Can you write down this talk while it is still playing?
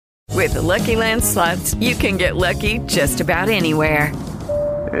With the Lucky Land Slots, you can get lucky just about anywhere.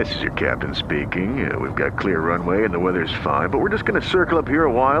 This is your captain speaking. We've got clear runway and the weather's fine, but we're just going to circle up here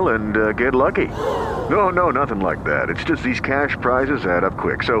a while and get lucky. No, nothing like that. It's just these cash prizes add up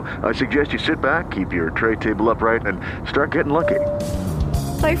quick. So I suggest you sit back, keep your tray table upright, and start getting lucky.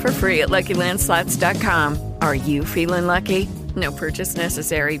 Play for free at LuckyLandSlots.com. Are you feeling lucky? No purchase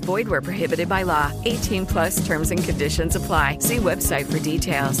necessary. Void where prohibited by law. 18+ terms and conditions apply. See website for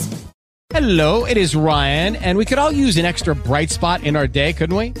details. Hello, it is Ryan, and we could all use an extra bright spot in our day,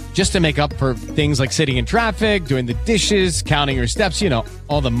 couldn't we? Just to make up for things like sitting in traffic, doing the dishes, counting your steps,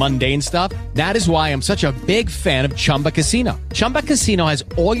 all the mundane stuff. That is why I'm such a big fan of Chumba Casino. Chumba Casino has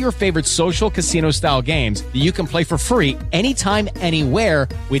all your favorite social casino-style games that you can play for free anytime, anywhere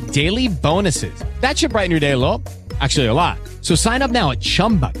with daily bonuses. That should brighten your day a little. Actually, a lot. So sign up now at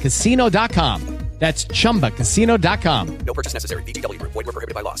ChumbaCasino.com. That's ChumbaCasino.com. No purchase necessary. VGW Group. Void where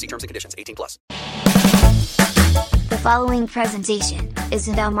prohibited by law. See terms and conditions. 18+. The following presentation is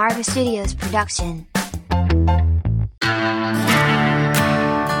an Delmarva Studios production.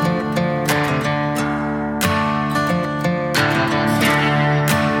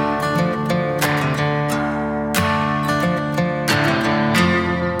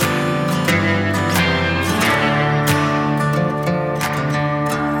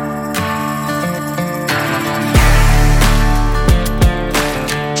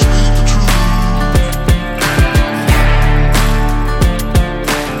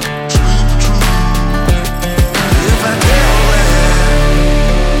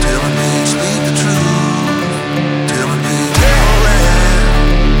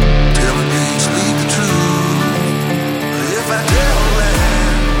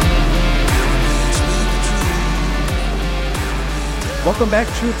 Welcome back,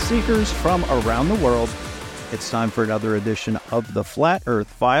 Truth Seekers from around the world. It's time for another edition of the Flat Earth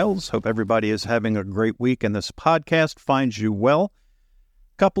Files. Hope everybody is having a great week and this podcast finds you well.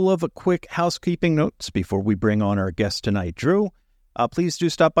 Couple of quick housekeeping notes before we bring on our guest tonight. Drew, please do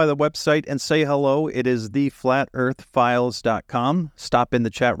stop by the website and say hello. It is theflatearthfiles.com. Stop in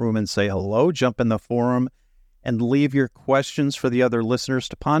the chat room and say hello. Jump in the forum and leave your questions for the other listeners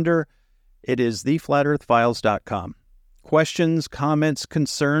to ponder. It is theflatearthfiles.com. Questions, comments,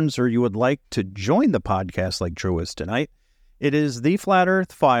 concerns, or you would like to join the podcast like Drew is tonight, it is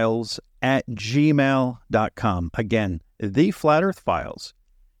theflatearthfiles@gmail.com. Again,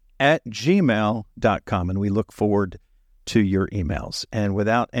 theflatearthfiles@gmail.com. And we look forward to your emails. And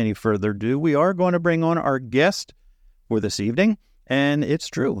without any further ado, we are going to bring on our guest for this evening, and it's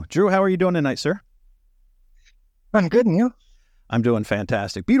Drew. Drew, how are you doing tonight, sir? I'm good, and you? I'm doing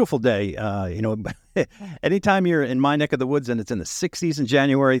fantastic. Beautiful day. Anytime you're in my neck of the woods and it's in the 60s in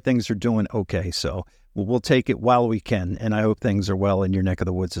January, things are doing okay. So we'll take it while we can. And I hope things are well in your neck of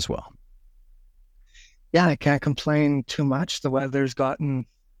the woods as well. Yeah, I can't complain too much. The weather's gotten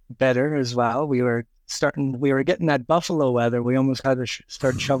better as well. We were getting that Buffalo weather. We almost had to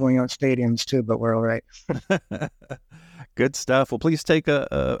start shoveling out stadiums too, but we're all right. Good stuff. Well, please take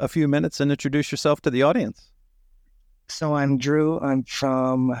a few minutes and introduce yourself to the audience. So I'm Drew. I'm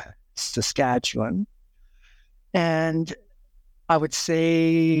from Saskatchewan. And I would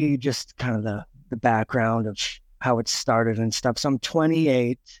say just kind of the background of how it started and stuff. So I'm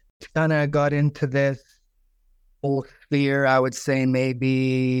 28. Kind of got into this whole sphere, I would say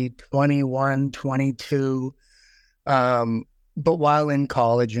maybe 21, 22. But while in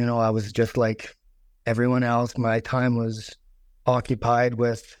college, I was just like everyone else. My time was occupied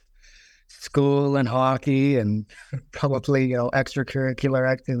with school and hockey and probably, extracurricular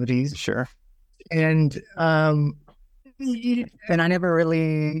activities. Sure. And I never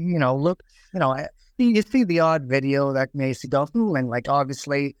really, looked, you see the odd video that makes you go, and like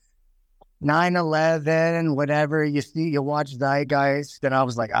obviously 9/11, whatever you see, you watch Zeitgeist. And I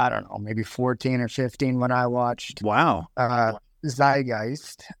was like, I don't know, maybe 14 or 15 when I watched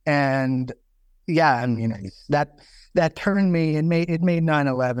Zeitgeist. And yeah, I mean, that turned me, it made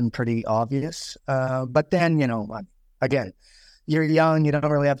 9/11 pretty obvious. But then, again, you're young, you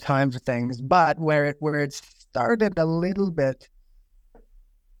don't really have time for things. But where it started a little bit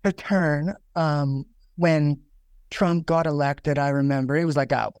to turn, when Trump got elected, I remember it was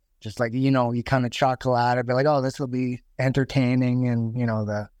like, just like, you kind of chuckle at it, be like, oh, this will be entertaining. And,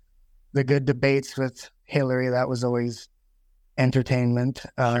 the good debates with Hillary, that was always entertainment.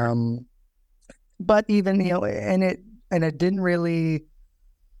 But even, and it didn't really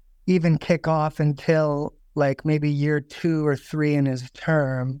even kick off until like maybe year 2 or 3 in his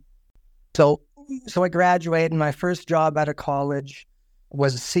term. So I graduated, and my first job out of college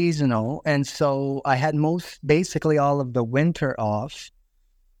was seasonal. And so I had basically all of the winter off.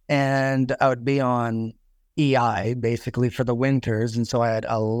 and I would be on EI basically for the winters. And so I had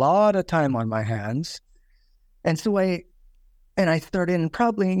a lot of time on my hands. And so I started, and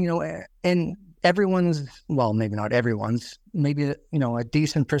probably, in everyone's, well, maybe not everyone's, maybe, a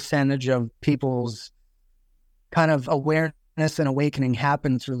decent percentage of people's kind of awareness and awakening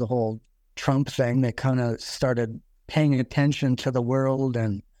happened through the whole Trump thing. They kind of started paying attention to the world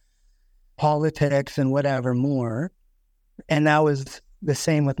and politics and whatever more. And that was the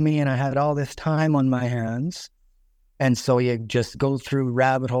same with me. And I had all this time on my hands. And so you just go through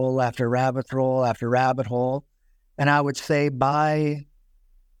rabbit hole after rabbit hole after rabbit hole. And I would say by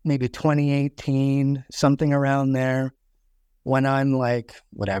maybe 2018, something around there, when I'm like,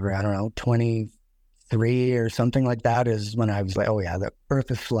 whatever, I don't know, 23 or something like that, is when I was like, oh yeah, the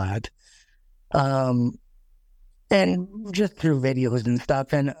earth is flat. And just through videos and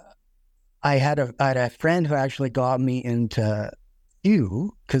stuff. And I had a friend who actually got me into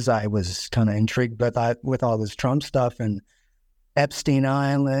Q, because I was kind of intrigued with all this Trump stuff and Epstein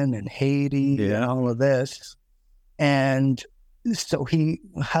Island and Haiti and all of this. And so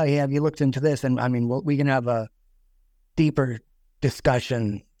have you looked into this? And I mean, we can have a deeper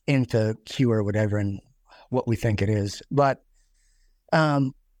discussion into Q or whatever and what we think it is. But,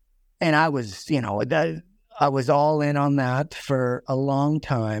 and I was, I was all in on that for a long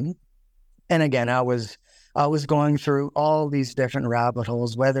time. And again, I was going through all these different rabbit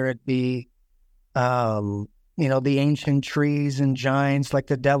holes, whether it be, the ancient trees and giants like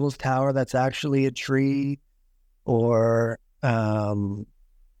the Devil's Tower that's actually a tree, or the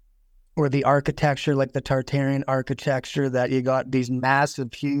architecture like the Tartarian architecture, that you got these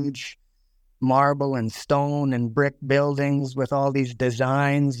massive, huge marble and stone and brick buildings with all these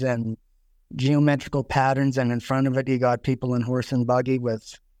designs and geometrical patterns, and in front of it you got people in horse and buggy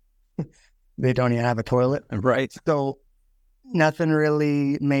with they don't even have a toilet. Right. So nothing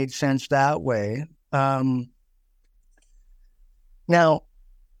really made sense that way. Now,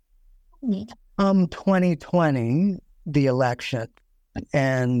 2020, the election,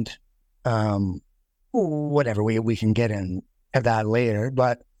 and whatever, we can get into that later,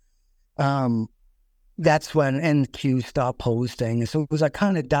 but that's when NQ stopped posting. So it was, I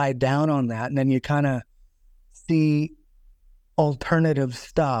kind of died down on that, and then you kind of see alternative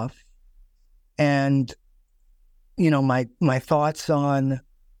stuff. And, my thoughts on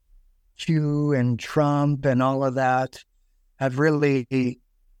Q and Trump and all of that have really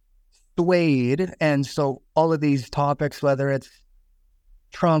swayed. And so all of these topics, whether it's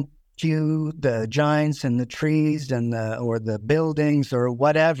Trump, Q, the giants and the trees and or the buildings or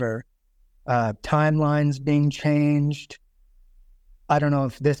whatever, timelines being changed. I don't know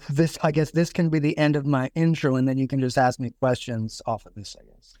if this, I guess this can be the end of my intro, and then you can just ask me questions off of this, I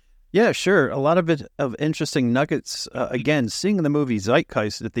guess. Yeah, sure. A lot of interesting nuggets. Again, seeing the movie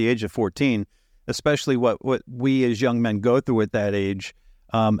Zeitgeist at the age of 14, especially what we as young men go through at that age,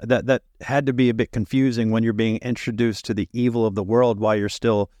 that had to be a bit confusing when you're being introduced to the evil of the world while you're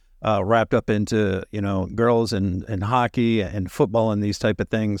still wrapped up into, girls and hockey and football and these type of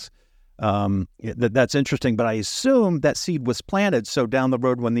things. That's interesting. But I assume that seed was planted. So down the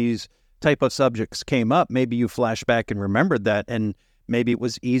road when these type of subjects came up, maybe you flash back and remembered that, and maybe it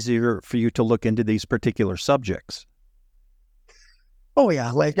was easier for you to look into these particular subjects. Oh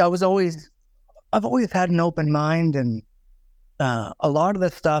yeah, like I've always had an open mind, and a lot of the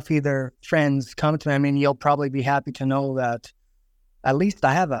stuff, either friends come to me. I mean, you'll probably be happy to know that at least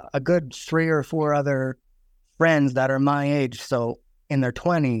I have a good 3 or 4 other friends that are my age, so in their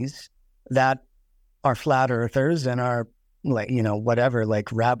 20s, that are flat earthers and are like, whatever, like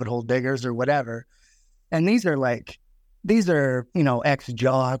rabbit hole diggers or whatever. And these are,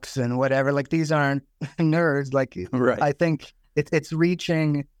 ex-jocks and whatever. Like, these aren't nerds. Like, right. I think it's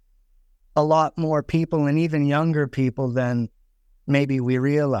reaching a lot more people, and even younger people than maybe we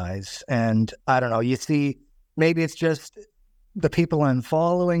realize. And I don't know, you see, maybe it's just the people I'm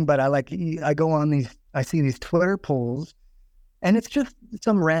following, but I go on I see these Twitter polls, and it's just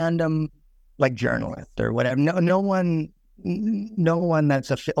some random journalist or whatever. No one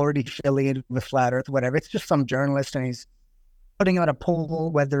that's already affiliated with Flat Earth, whatever. It's just some journalist, and he's putting out a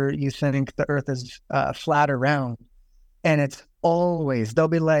poll whether you think the Earth is flat or round. And it's always, there'll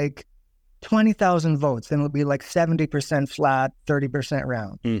be 20,000 votes, and it'll be 70% flat, 30%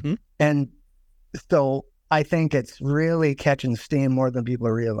 round. Mm-hmm. And so I think it's really catching steam more than people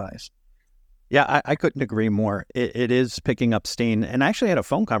realize. Yeah, I couldn't agree more. It is picking up steam. And I actually had a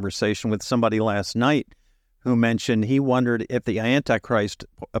phone conversation with somebody last night who mentioned he wondered if the Antichrist,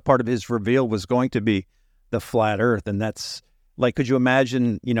 a part of his reveal, was going to be the flat Earth. And that's could you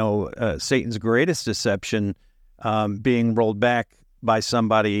imagine, Satan's greatest deception being rolled back by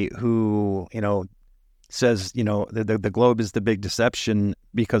somebody who, says, the globe is the big deception,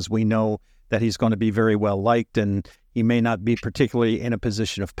 because we know that he's going to be very well liked and he may not be particularly in a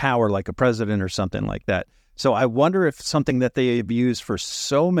position of power like a president or something like that. So I wonder if something that they have used for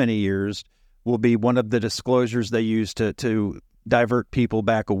so many years will be one of the disclosures they use to divert people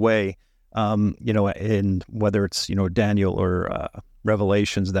back away, in whether it's, Daniel or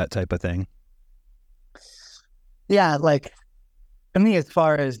Revelations, that type of thing. Yeah, like, to me, as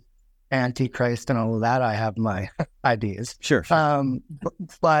far as Antichrist and all of that, I have my ideas. Sure.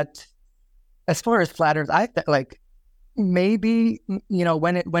 But as far as flat Earth, maybe,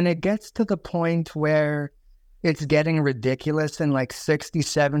 when it gets to the point where it's getting ridiculous and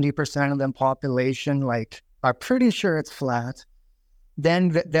 60-70% of the population are pretty sure it's flat,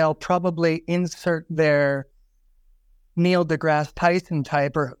 then they'll probably insert their Neil deGrasse Tyson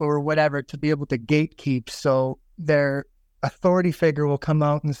type or whatever to be able to gatekeep. So their authority figure will come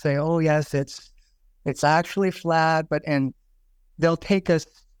out and say, oh yes, it's actually flat, and they'll take us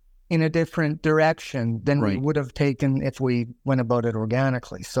in a different direction than we would have taken if we went about it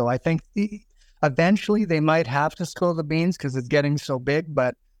organically. So I think eventually they might have to spill the beans because it's getting so big,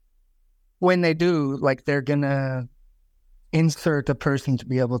 but when they do, they're going to insert a person to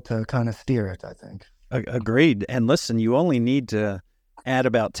be able to kind of steer it, I think. Agreed. And listen, you only need to add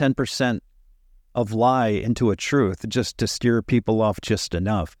about 10% of lie into a truth just to steer people off just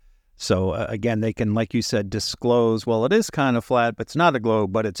enough. So again, they can, like you said, disclose, well, it is kind of flat, but it's not a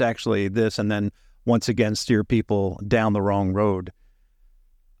globe, but it's actually this, and then once again steer people down the wrong road.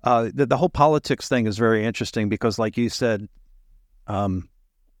 The whole politics thing is very interesting because, like you said, the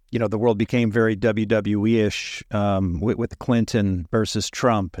world became very WWE-ish with Clinton versus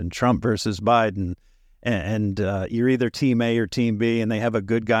Trump and Trump versus Biden, and you're either Team A or Team B, and they have a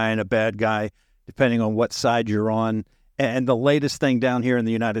good guy and a bad guy, depending on what side you're on. And the latest thing down here in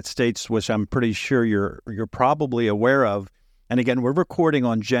the United States, which I'm pretty sure you're probably aware of, and again, we're recording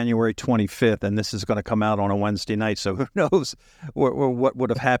on January 25th, and this is going to come out on a Wednesday night, so who knows what would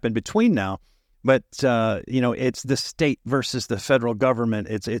have happened between now. But, it's the state versus the federal government.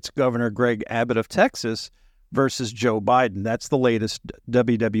 It's Governor Greg Abbott of Texas versus Joe Biden. That's the latest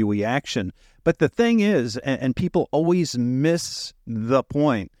WWE action. But the thing is, and people always miss the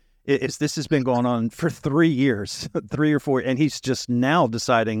point, is this has been going on for 3 years, 3 or 4, and he's just now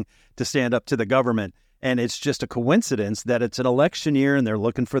deciding to stand up to the government. And it's just a coincidence that it's an election year and they're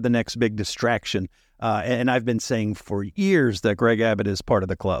looking for the next big distraction. And I've been saying for years that Greg Abbott is part of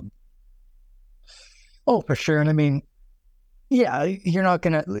the club. Oh, for sure. And I mean, yeah, you're not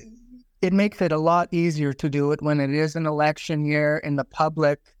going to, it makes it a lot easier to do it when it is an election year in the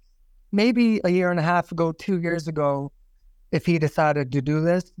public. Maybe a year and a half ago, 2 years ago, if he decided to do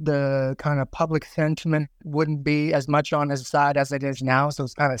this, the kind of public sentiment wouldn't be as much on his side as it is now. So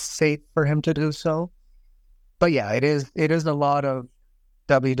it's kind of safe for him to do so. But yeah, it is a lot of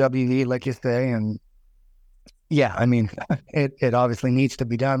WWE, like you say. And yeah, I mean, it obviously needs to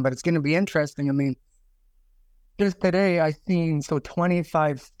be done, but it's going to be interesting. I mean, just today I seen,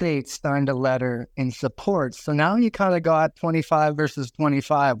 25 states signed a letter in support. So now you kind of got 25 versus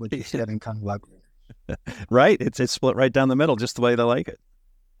 25, which is getting kind of ugly. Right. It's split right down the middle, just the way they like it.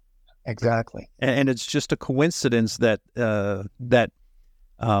 Exactly. And it's just a coincidence that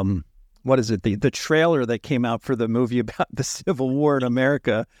what is it? The trailer that came out for the movie about the Civil War in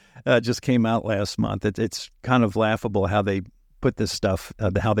America just came out last month. It's kind of laughable how they put this stuff,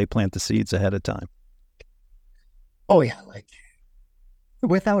 how they plant the seeds ahead of time. Oh yeah,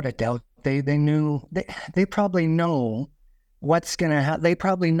 without a doubt, they knew, they probably know what's going to happen. They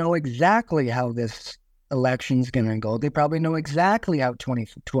probably know exactly how this election's going to go. They probably know exactly how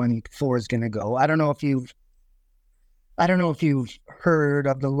 2024 is going to go. I don't know if you've heard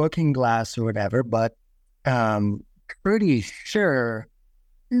of the Looking Glass or whatever, but pretty sure,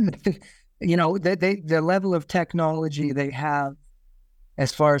 the level of technology they have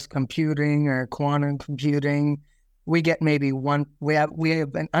as far as computing or quantum computing, we get maybe we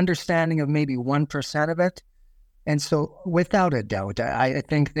have an understanding of maybe 1% of it. And so without a doubt, I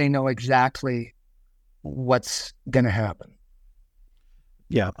think they know exactly what's going to happen.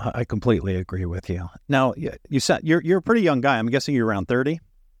 Yeah, I completely agree with you. Now, you said you're a pretty young guy. I'm guessing you're around 30?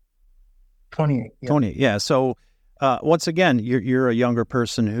 28. Yeah. 20, yeah. So once again, you're a younger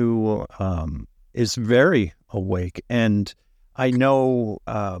person who is very awake. And I know,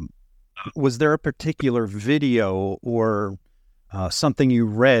 was there a particular video or something you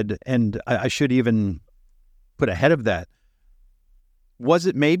read, and I should even put ahead of that, was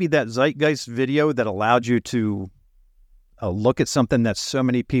it maybe that Zeitgeist video that allowed you to look at something that so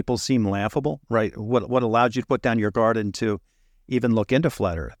many people seem laughable, right? What allowed you to put down your guard and to even look into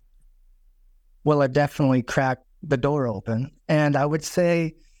flat Earth? Well, it definitely cracked the door open. And I would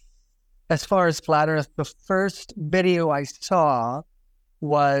say, as far as flat Earth, the first video I saw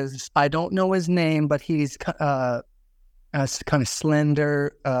was, I don't know his name, but he's a kind of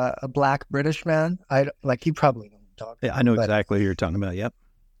slender, a black British man. You probably know what I'm talking Yeah, I know exactly who you're talking about. Yep.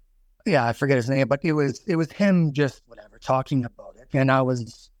 Yeah, I forget his name, but it was him just talking about it. And I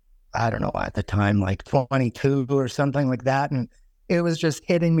was, I don't know, at the time, like 22 or something like that. And it was just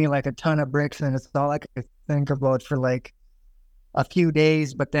hitting me like a ton of bricks. And it's all I could think about for like a few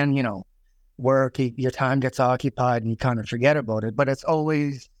days. But then, work, your time gets occupied and you kind of forget about it. But it's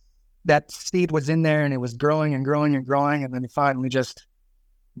always, that seed was in there and it was growing and growing and growing. And then it finally just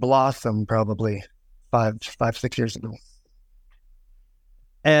blossomed probably 5-6 years ago.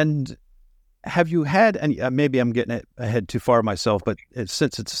 And have you had any, maybe I'm getting it ahead too far myself, but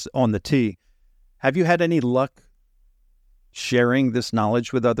since it's on the tee, have you had any luck sharing this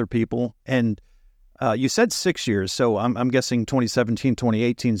knowledge with other people? And you said 6 years, so I'm guessing 2017,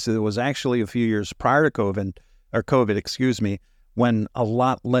 2018, so there was actually a few years prior to COVID, when a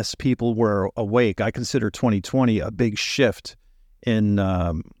lot less people were awake. I consider 2020 a big shift in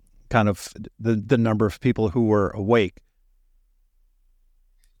kind of the number of people who were awake.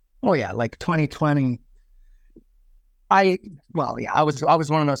 Oh yeah, like 2020. I was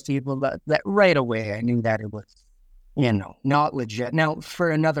one of those people that right away I knew that it was, not legit. Now,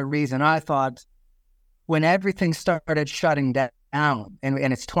 for another reason, I thought when everything started shutting down, and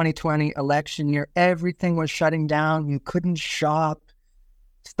it's 2020 election year, everything was shutting down. You couldn't shop.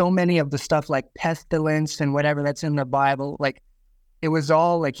 So many of the stuff like pestilence and whatever that's in the Bible, like it was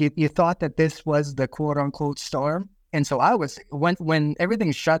all like you thought that this was the quote unquote storm. And so I was, when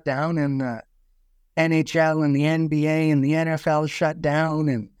everything shut down and the NHL and the NBA and the NFL shut down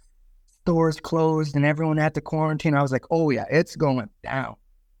and stores closed and everyone had to quarantine, I was like, oh yeah, it's going down.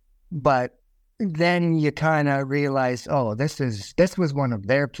 But then you kind of realize, oh, this was one of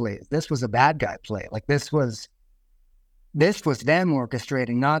their plays. This was a bad guy play. Like this was them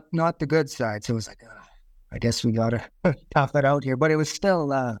orchestrating, not the good side. So it was like, I guess we got to tough it out here. But it was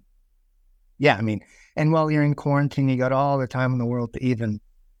still, and while you're in quarantine, you got all the time in the world to even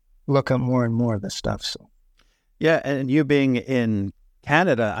look up more and more of this stuff. So, yeah, and you being in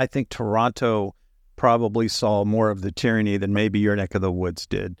Canada, I think Toronto probably saw more of the tyranny than maybe your neck of the woods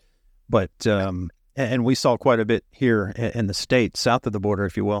did. But and we saw quite a bit here in the States, south of the border,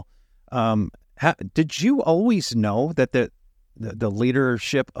 if you will. Did you always know that the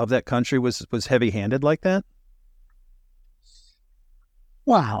leadership of that country was heavy-handed like that?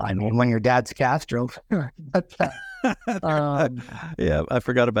 Wow, I mean, when your dad's Castro. But, yeah, I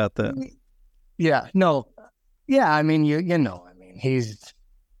forgot about that. Yeah, no. Yeah, I mean,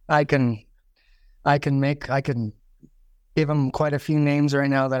 I can give him quite a few names right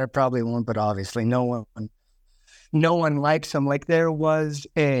now that I probably won't, but obviously no one likes him. Like there was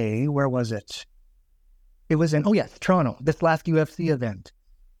where was it? It was in, Toronto, this last UFC event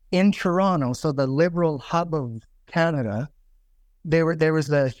in Toronto. So the liberal hub of Canada, there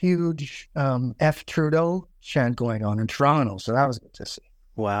was a huge F Trudeau chant going on in Toronto. So that was good to see.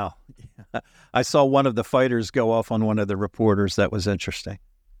 Wow. I saw one of the fighters go off on one of the reporters. That was interesting.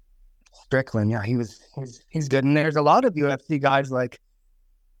 Strickland, yeah, he's good. And there's a lot of UFC guys like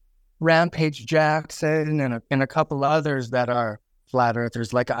Rampage Jackson and a couple others that are flat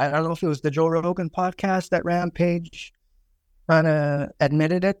earthers. Like, I don't know if it was the Joe Rogan podcast that Rampage kind of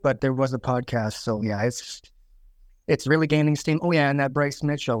admitted it, but there was a podcast. So yeah, it's really gaining steam. Oh yeah, and that Bryce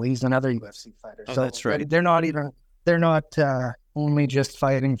Mitchell, he's another UFC fighter. Oh, so that's right. They're not only just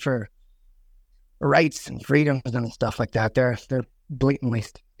fighting for rights and freedoms and stuff like that. They're blatantly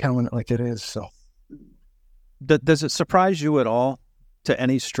telling it like it is. So, does it surprise you at all, to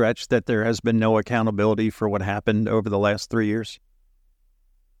any stretch, that there has been no accountability for what happened over the last 3 years?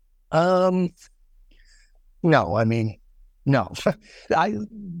 No. I mean, no.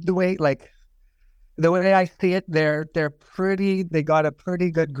 The way I see it, they got a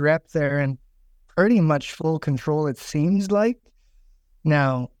pretty good grip there and pretty much full control, it seems like.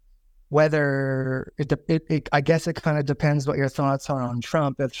 Now, whether I guess it kind of depends what your thoughts are on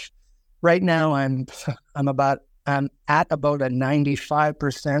Trump. If right now I'm at about a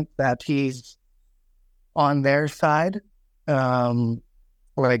 95% that he's on their side,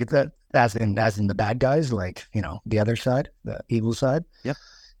 like that, as in the bad guys, like, the other side, the evil side. Yep.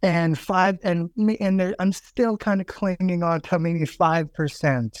 And I'm still kind of clinging on to maybe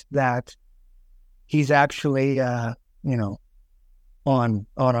 5% that he's actually, on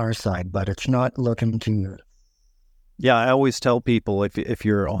our side, but it's not looking too good. Yeah, I always tell people, if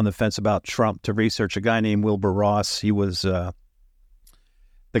you're on the fence about Trump, to research a guy named Wilbur Ross. He was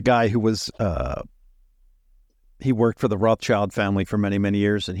the guy who was he worked for the Rothschild family for many, many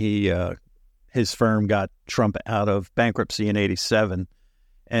years, and his firm got Trump out of bankruptcy in '87.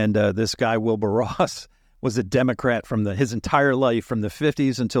 And this guy, Wilbur Ross, was a Democrat from his entire life, from the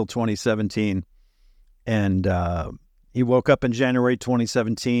 50s until 2017. And he woke up in January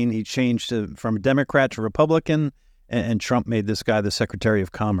 2017. He changed from Democrat to Republican, and Trump made this guy the Secretary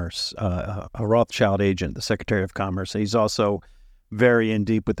of Commerce, a Rothschild agent, the Secretary of Commerce. And he's also very in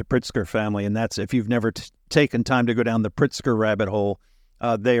deep with the Pritzker family. And that's, if you've never taken time to go down the Pritzker rabbit hole,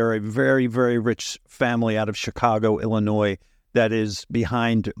 they are a very, very rich family out of Chicago, Illinois, that is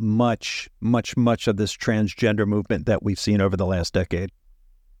behind much, much, much of this transgender movement that we've seen over the last decade.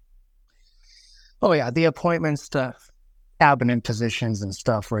 Oh, yeah. The appointments to cabinet positions and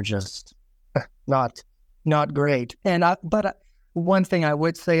stuff were just not great. And but one thing I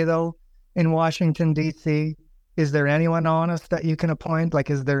would say, though, in Washington, D.C., is there anyone honest that you can appoint? Like,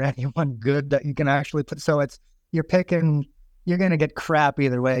 is there anyone good that you can actually put? So you're going to get crap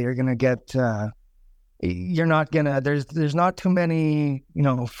either way. You're going to get, you're not going to, there's not too many,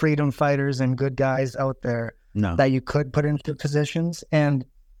 freedom fighters and good guys out there that you could put into positions. And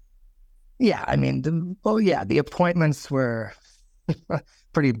yeah, I mean, the appointments were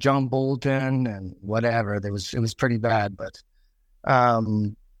pretty John Bolton and whatever. It was pretty bad, but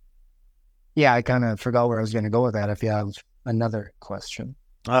yeah, I kind of forgot where I was going to go with that. If you have another question.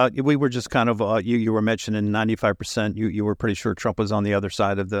 We were just kind of you were mentioning 95%. You were pretty sure Trump was on the other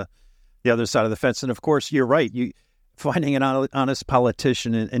side of the fence, and of course you're right. Finding an honest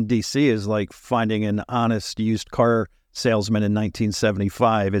politician in D.C. is like finding an honest used car salesman in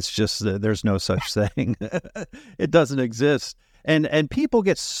 1975. It's just there's no such thing. It doesn't exist, and people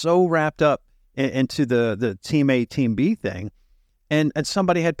get so wrapped up into the Team A, Team B thing. And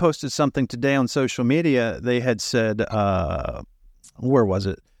somebody had posted something today on social media. They had said, where was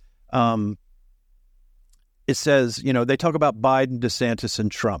it? It says, they talk about Biden, DeSantis, and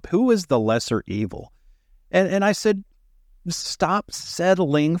Trump. Who is the lesser evil? And I said, stop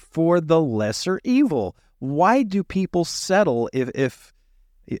settling for the lesser evil. Why do people settle if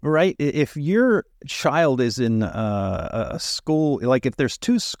your child is in a school, like if there's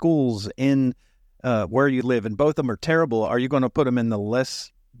two schools in where you live and both of them are terrible, are you going to put them in the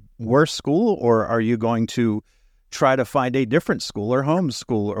worse school, or are you going to try to find a different school or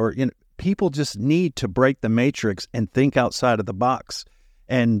homeschool? Or people just need to break the matrix and think outside of the box.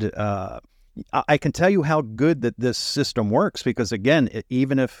 And I can tell you how good that this system works, because again,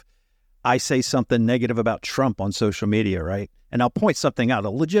 even if I say something negative about Trump on social media, right, and I'll point something out, a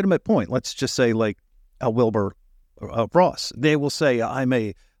legitimate point, let's just say like a Wilbur Ross, they will say I'm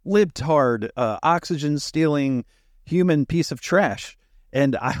a libtard, oxygen-stealing human piece of trash.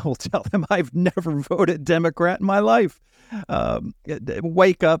 And I will tell them I've never voted Democrat in my life.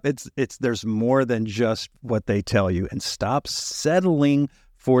 Wake up. There's more than just what they tell you. And stop settling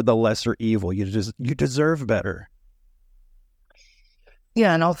for the lesser evil. You deserve better.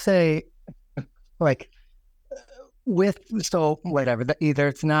 Yeah, and I'll say, like, whatever, either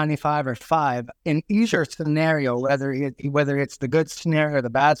it's 95 or 5, in either scenario, whether it's the good scenario or the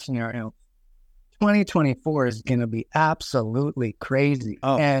bad scenario, 2024 is going to be absolutely crazy.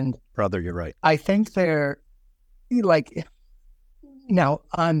 Oh, and brother, you're right. I think they're like, now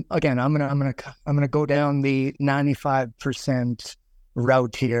I'm gonna go down the 95%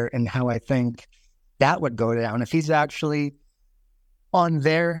 route here and how I think that would go down if he's actually on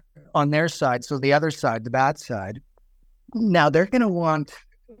their side. So the other side, the bad side. Now they're going to want,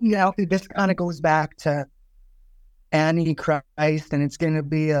 this kind of goes back to Antichrist, and it's going to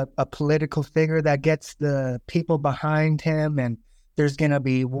be a political figure that gets the people behind him, and there's going to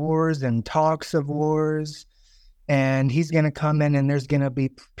be wars and talks of wars, and he's going to come in and there's going to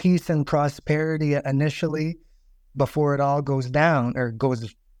be peace and prosperity initially before it all goes down or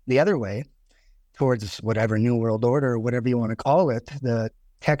goes the other way towards whatever New World Order or whatever you want to call it, the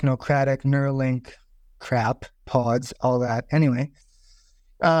technocratic Neuralink crap, pods, all that. Anyway,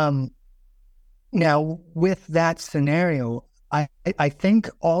 now with that scenario, I think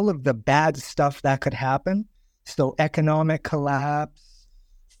all of the bad stuff that could happen, so economic collapse,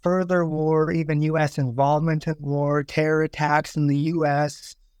 further war, even U.S. involvement in war, terror attacks in the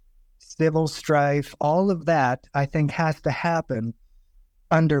U.S., civil strife, all of that, I think has to happen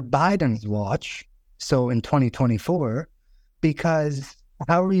under Biden's watch, so in 2024, because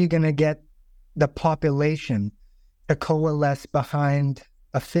how are you going to get the population to coalesce behind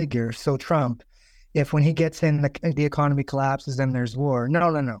a figure, so Trump, if when he gets in, the economy collapses and there's war?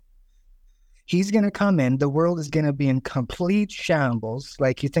 No. He's going to come in, the world is going to be in complete shambles.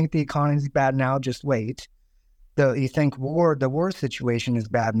 Like, you think the economy's bad now, just wait. you think the war situation is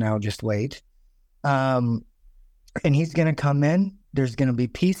bad now, just wait. And he's going to come in. There's going to be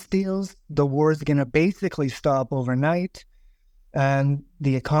peace deals. The war is going to basically stop overnight. And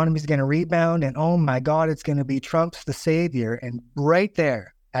the economy is going to rebound. And oh my God, it's going to be Trump's the savior. And right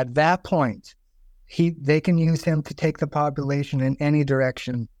there, at that point, they can use him to take the population in any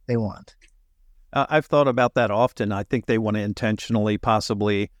direction they want. I've thought about that often. I think they want to intentionally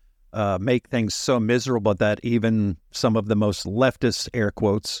possibly make things so miserable that even some of the most leftist, air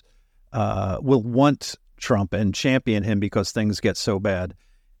quotes, will want Trump and champion him because things get so bad.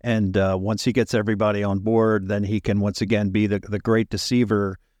 And once he gets everybody on board, then he can once again be the great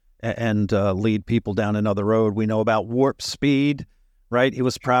deceiver and lead people down another road. We know about warp speed, right? He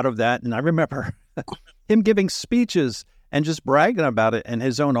was proud of that. And I remember him giving speeches and just bragging about it, and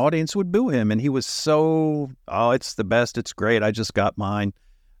his own audience would boo him. And he was so, it's the best, it's great, I just got mine.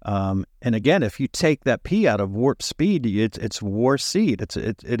 And again, if you take that P out of warp speed, it's war seed.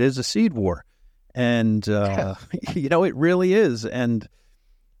 It is a seed war. And, it really is. And,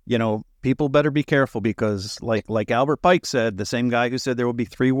 people better be careful because like Albert Pike said, the same guy who said there will be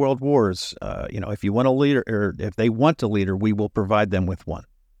 3 world wars, if you want a leader, or if they want a leader, we will provide them with one.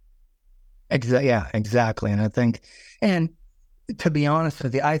 Yeah, exactly. And to be honest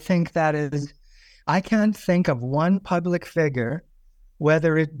with you, I think I can't think of one public figure,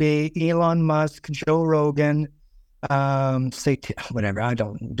 whether it be Elon Musk, Joe Rogan, whatever, I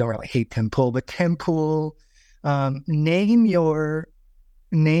don't really hate Tim Pool, but Tim Pool, name your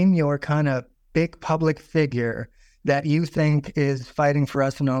kind of big public figure that you think is fighting for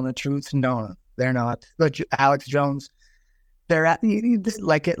us and all the truths. No, they're not. Alex Jones, they're at,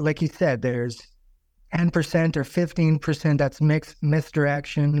 like you said, there's 10% or 15% that's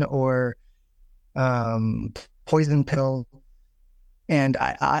misdirection or poison pill. And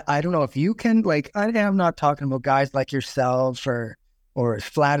I don't know if you can, I'm not talking about guys like yourself or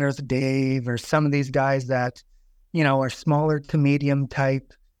Flat Earth Dave or some of these guys that, are smaller to medium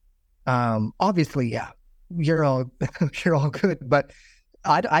type. Obviously, yeah, you're all good, but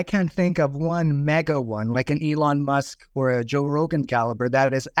I can't think of one mega one like an Elon Musk or a Joe Rogan caliber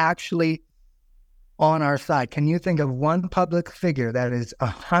that is actually on our side. Can you think of one public figure that is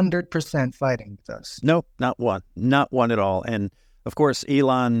 100% fighting with us? No, not one at all. And of course,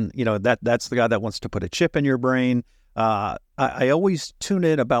 Elon, that's the guy that wants to put a chip in your brain. I always tune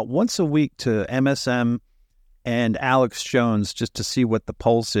in about once a week to MSM and Alex Jones just to see what the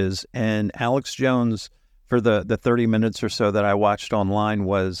pulse is. And Alex Jones, for the 30 minutes or so that I watched online,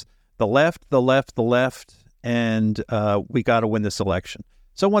 was the left, and we got to win this election.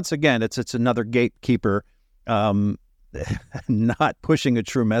 So once again, it's another gatekeeper not pushing a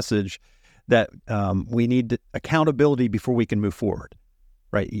true message that we need accountability before we can move forward,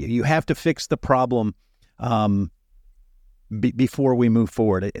 right? You have to fix the problem before we move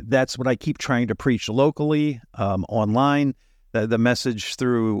forward. That's what I keep trying to preach locally, online. The message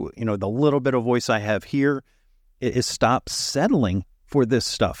through, the little bit of voice I have here is stop settling for this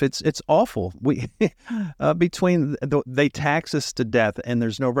stuff. It's awful. We they tax us to death, and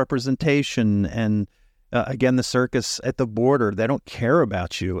there's no representation. And again, the circus at the border, they don't care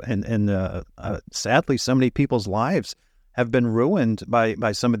about you. And sadly, so many people's lives have been ruined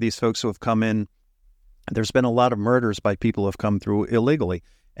by some of these folks who have come in. There's been a lot of murders by people who have come through illegally.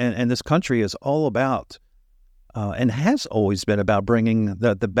 And this country is all about, and has always been about, bringing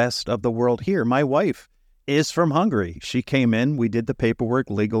the best of the world here. My wife is from Hungary. She came in, we did the paperwork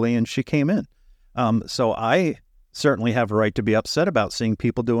legally, and she came in. So I certainly have a right to be upset about seeing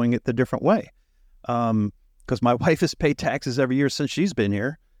people doing it the different way. Because my wife has paid taxes every year since she's been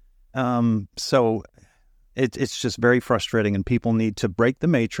here. So it's just very frustrating, and people need to break the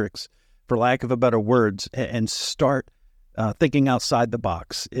matrix, for lack of a better words, and start thinking outside the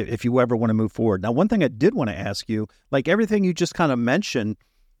box if you ever want to move forward. Now, one thing I did want to ask you, like everything you just kind of mentioned,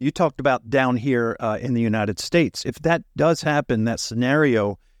 you talked about down here in the United States. If that does happen, that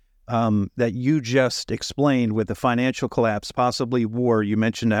scenario that you just explained with the financial collapse, possibly war, you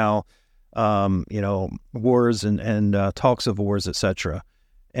mentioned how, wars and talks of wars, et cetera,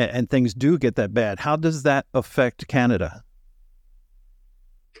 and things do get that bad. How does that affect Canada?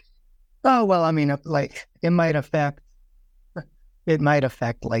 Oh, well, I mean, it might affect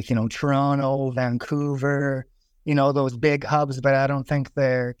Toronto, Vancouver, those big hubs, but I don't think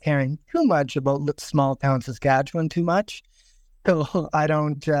they're caring too much about small town Saskatchewan too much. So I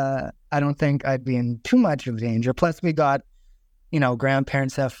don't think I'd be in too much of danger. Plus we got,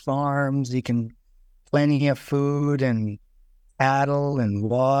 grandparents have farms, you can plenty of food and cattle and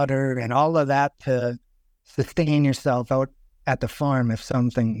water and all of that to sustain yourself out at the farm if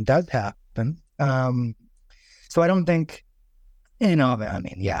something does happen. So I don't think, I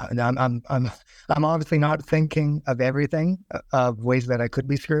mean, yeah, I'm obviously not thinking of everything of ways that I could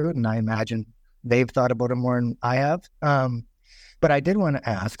be screwed, and I imagine they've thought about it more than I have. But I did want to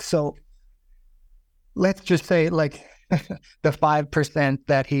ask, so let's just say like the 5%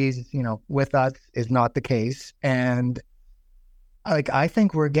 that he's, with us is not the case. And like, I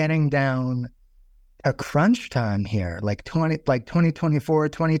think we're getting down a crunch time here, like 2024,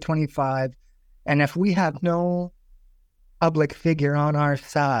 2025. And if we have no public figure on our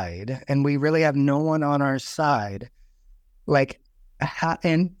side and we really have no one on our side, like,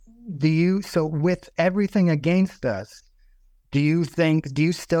 so with everything against us, do you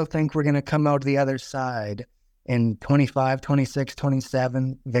still think we're going to come out the other side in 25, 26,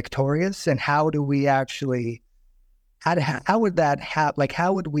 27 victorious? And how do we actually, how would that happen? Like,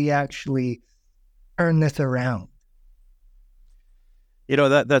 how would we actually turn this around?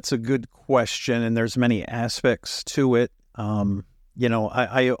 That's a good question, and there's many aspects to it.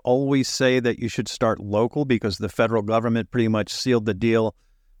 I always say that you should start local because the federal government pretty much sealed the deal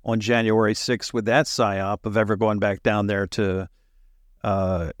on January 6th with that psyop of ever going back down there to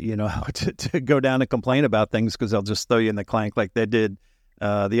go down and complain about things, because they'll just throw you in the clank like they did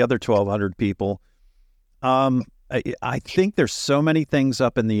the other 1,200 people. I think there's so many things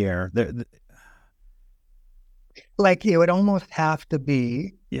up in the air. Like, it would almost have to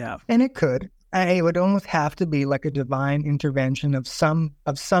be, and it would almost have to be like a divine intervention of some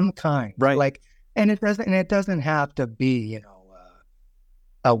kind, right? Like, and it doesn't have to be,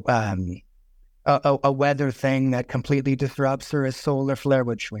 a weather thing that completely disrupts, or a solar flare,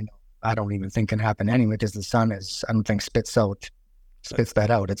 which we know I don't even think can happen anyway, because the sun I don't think spits that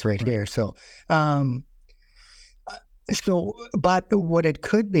out. It's right here. So, but what it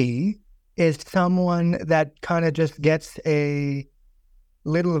could be is someone that kind of just gets a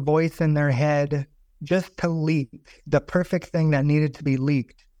little voice in their head just to leak the perfect thing that needed to be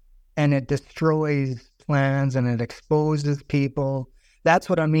leaked, and it destroys plans and it exposes people. That's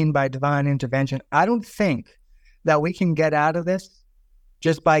what I mean by divine intervention. I don't think that we can get out of this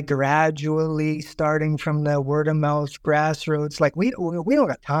just by gradually starting from the word of mouth, grassroots. Like, we don't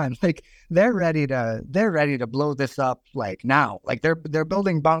have time. Like, they're ready to blow this up like now. Like, they're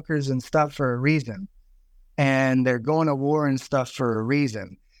building bunkers and stuff for a reason, and they're going to war and stuff for a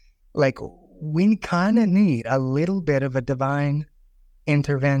reason. Like, we kind of need a little bit of a divine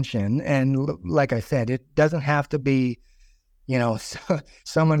intervention. And like I said, it doesn't have to be,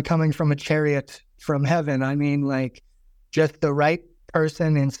 someone coming from a chariot from heaven. I mean, like, just the right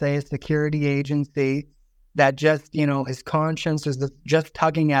person in, say, a security agency that just, his conscience is just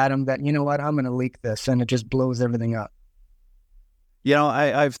tugging at him that, what, I'm going to leak this, and it just blows everything up.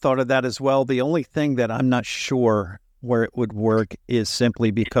 I've thought of that as well. The only thing that I'm not sure where it would work is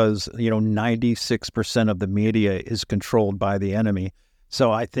simply because, 96% of the media is controlled by the enemy.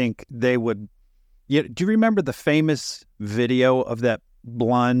 So I think they would. Do you remember the famous video of that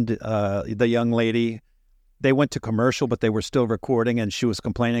blonde, the young lady? They went to commercial, but they were still recording, and she was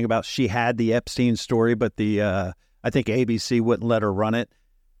complaining about she had the Epstein story, but I think ABC wouldn't let her run it.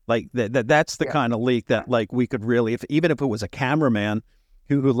 Like that's the kind of leak that, like, we could really, even if it was a cameraman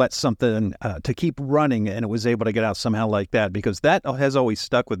who let something to keep running and it was able to get out somehow like that, because that has always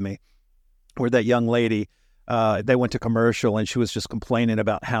stuck with me. Where that young lady, they went to commercial and she was just complaining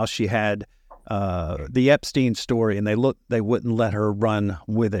about how she had the Epstein story, and they wouldn't let her run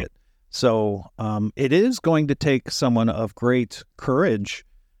with it. So it is going to take someone of great courage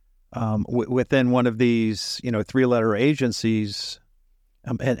within one of these, 3-letter agencies.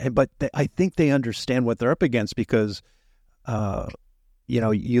 But I think they understand what they're up against, because,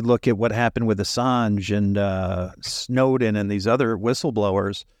 you look at what happened with Assange and Snowden and these other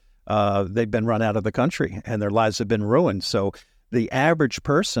whistleblowers. They've been run out of the country and their lives have been ruined. So the average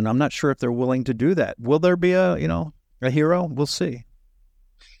person, I'm not sure if they're willing to do that. Will there be a hero? We'll see.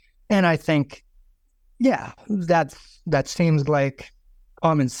 And I think, that seems like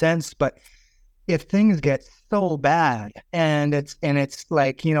common sense. But if things get so bad, and it's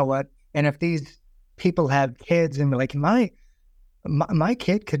like, and if these people have kids, and like my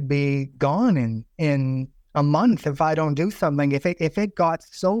kid could be gone in a month if I don't do something. If it got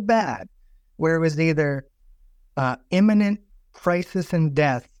so bad, where it was either imminent crisis and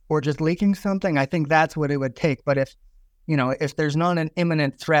death or just leaking something, I think that's what it would take. But if there's not an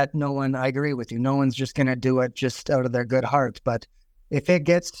imminent threat, I agree with you. No one's just going to do it just out of their good heart. But if it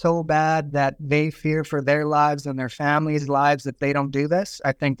gets so bad that they fear for their lives and their families' lives if they don't do this,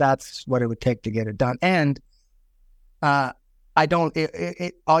 I think that's what it would take to get it done. And yes,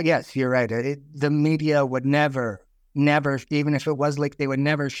 you're right. The media would never, even if it was leaked, they would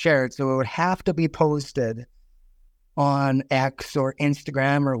never share it. So it would have to be posted on X or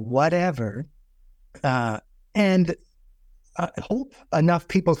Instagram or whatever, and I hope enough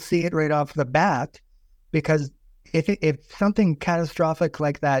people see it right off the bat, because if something catastrophic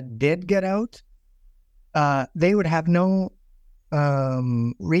like that did get out, they would have no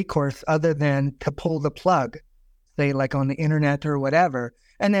recourse other than to pull the plug, say like on the internet or whatever,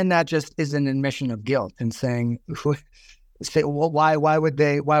 and then that just is an admission of guilt and saying, say, well, why would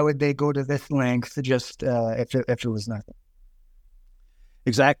they go to this length just if it was nothing?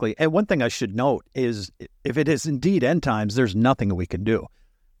 Exactly. And one thing I should note is, if it is indeed end times, there's nothing we can do.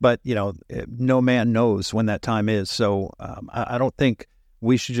 But, no man knows when that time is. So I don't think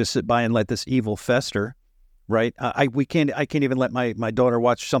we should just sit by and let this evil fester, right? I can't even let my daughter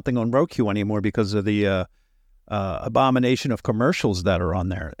watch something on Roku anymore because of the abomination of commercials that are on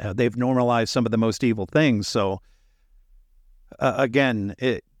there. They've normalized some of the most evil things. So again,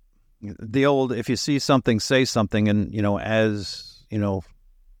 the old, if you see something, say something. And,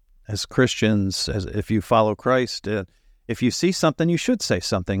 as Christians, as if you follow Christ, if you see something, you should say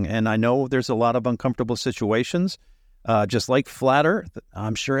something. And I know there's a lot of uncomfortable situations, just like Flat Earth.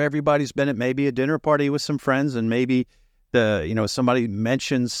 I'm sure everybody's been at maybe a dinner party with some friends, and maybe somebody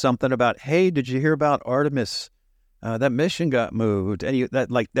mentions something about, hey, did you hear about Artemis? That mission got moved. And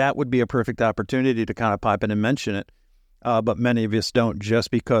that would be a perfect opportunity to kind of pipe in and mention it. But many of us don't,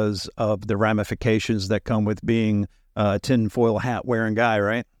 just because of the ramifications that come with being a tinfoil hat wearing guy,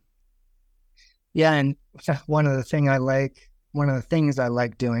 right? Yeah, and one of the things I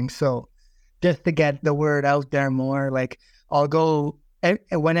like doing, so just to get the word out there more, like I'll go,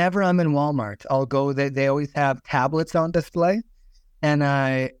 whenever I'm in Walmart, I'll go, they always have tablets on display, and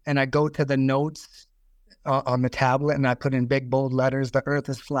I go to the notes on the tablet, and I put in big bold letters, the earth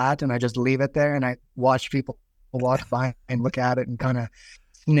is flat, and I just leave it there, and I watch people walk by and look at it and kind of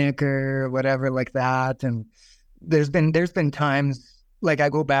snicker or whatever like that. And there's been times, like I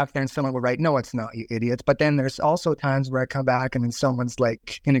go back there and someone will write, "No, it's not, you idiots." But then there's also times where I come back and then someone's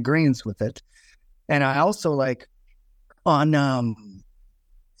like in agreement with it. And I also like on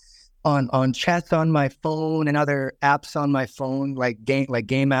chats on my phone and other apps on my phone, like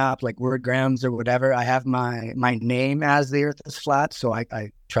game app, like Wordgrams or whatever, I have my name as the earth is flat. So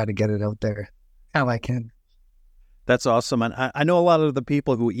I try to get it out there how I can. That's awesome. And I know a lot of the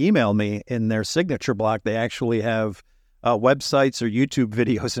people who email me, in their signature block, they actually have websites or YouTube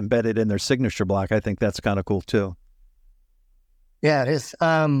videos embedded in their signature block. I think that's kind of cool too. Yeah, it is.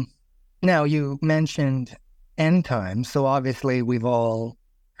 Now, you mentioned end times, so obviously we've all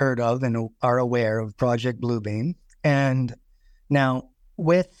heard of and are aware of Project Bluebeam. And now,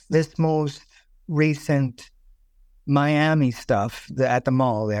 with this most recent Miami stuff at the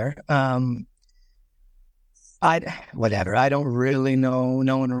mall there, I don't really know.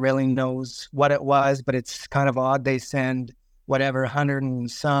 No one really knows what it was, but it's kind of odd. They send 100 and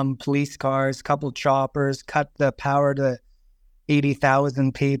some police cars, couple choppers, cut the power to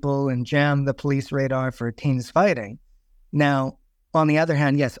 80,000 people, and jam the police radar for teens fighting. Now, on the other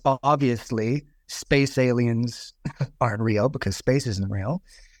hand, yes, obviously, space aliens aren't real because space isn't real.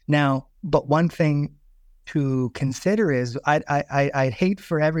 Now, but one thing to consider is I'd hate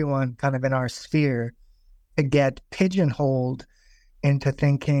for everyone kind of in our sphere to get pigeonholed into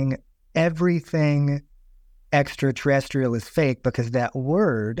thinking everything extraterrestrial is fake, because that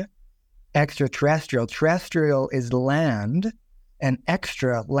word terrestrial is land, and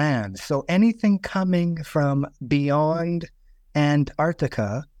extra land. So anything coming from beyond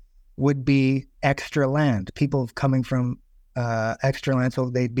Antarctica would be extra land. People coming from extra land,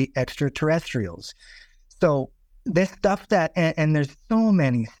 so they'd be extraterrestrials. So this stuff and there's so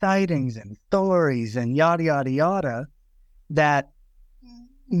many sightings and stories and yada, yada, yada, that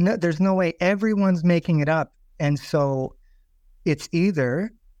there's no way everyone's making it up. And so it's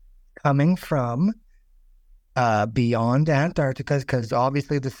either coming from beyond Antarctica, because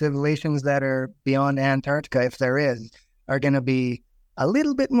obviously the civilizations that are beyond Antarctica, if there is, are going to be a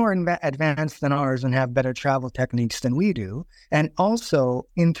little bit more advanced than ours and have better travel techniques than we do, and also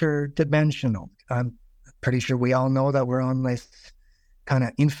interdimensional. I'm pretty sure we all know that we're on this kind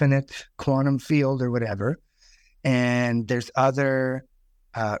of infinite quantum field or whatever, and there's other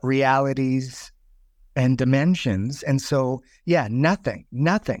realities and dimensions. And so, yeah, nothing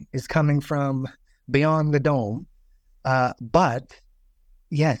is coming from beyond the dome. But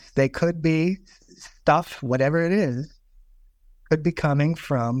yes, they could be stuff, whatever it is, could be coming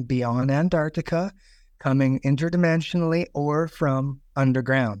from beyond Antarctica, coming interdimensionally, or from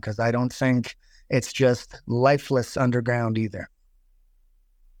underground, because I don't think it's just lifeless underground either.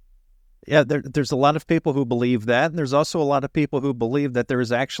 Yeah, there's a lot of people who believe that. And there's also a lot of people who believe that there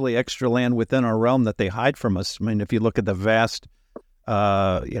is actually extra land within our realm that they hide from us. I mean, if you look at the vast,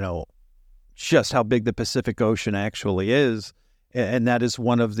 just how big the Pacific Ocean actually is, and that is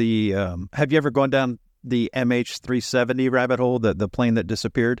one of the, have you ever gone down the MH370 rabbit hole, the plane that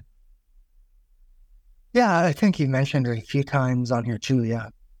disappeared? Yeah, I think you mentioned it a few times on here too, yeah.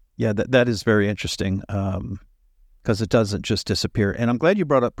 Yeah, that is very interesting. Because it doesn't just disappear. And I'm glad you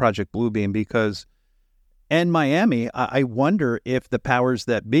brought up Project Bluebeam because in Miami, I wonder if the powers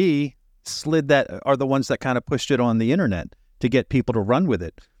that be are the ones that kind of pushed it on the internet to get people to run with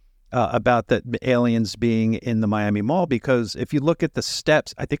it about the aliens being in the Miami Mall. Because if you look at the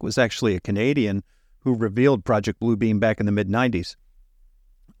steps, I think it was actually a Canadian who revealed Project Bluebeam back in the mid-90s.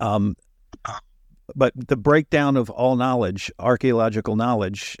 But the breakdown of all knowledge, archaeological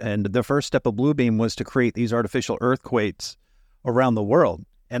knowledge, and the first step of Bluebeam was to create these artificial earthquakes around the world.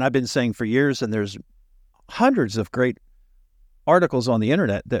 And I've been saying for years, and there's hundreds of great articles on the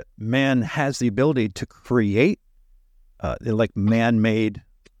internet, that man has the ability to create like man-made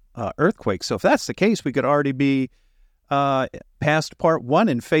earthquakes. So if that's the case, we could already be past part one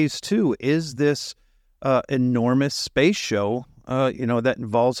in phase two. Is this enormous space show, that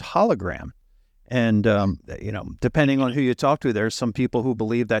involves hologram? And, depending on who you talk to, there's some people who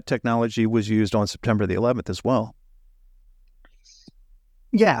believe that technology was used on September the 11th as well.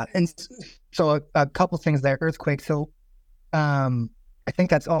 Yeah. And so a couple things there. Earthquake. So I think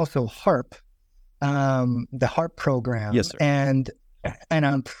that's also HARP, the HARP program. Yes, sir. And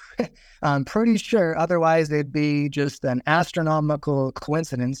I'm pretty sure otherwise it'd be just an astronomical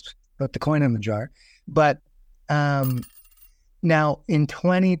coincidence, put the coin in the jar. But now in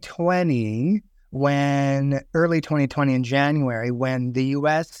 2020, early 2020 in January, when the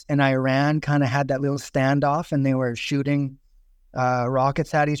U.S. and Iran kind of had that little standoff and they were shooting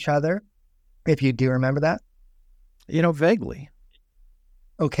rockets at each other, if you do remember that? Vaguely.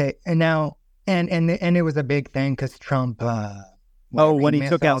 Okay, and now, and it was a big thing because Trump... when he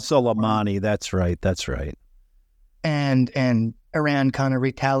took out Soleimani, that's right. And Iran kind of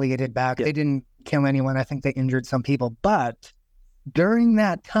retaliated back. Yeah. They didn't kill anyone. I think they injured some people. But during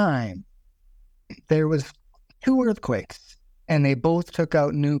that time, there was 2 earthquakes, and they both took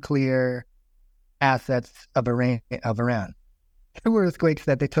out nuclear assets of Iran. 2 earthquakes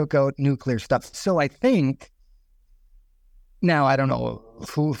that they took out nuclear stuff. So I think, now I don't know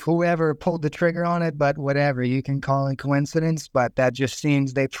whoever pulled the trigger on it, but whatever, you can call it coincidence, but that just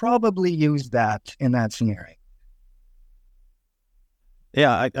seems they probably used that in that scenario.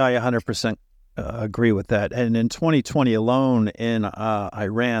 Yeah, I 100% agree with that. And in 2020 alone in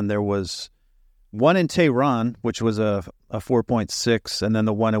Iran, there was one in Tehran, which was a 4.6, and then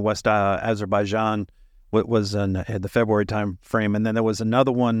the one in West Azerbaijan was in the February time frame. And then there was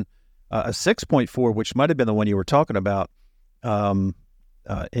another one, a 6.4, which might have been the one you were talking about in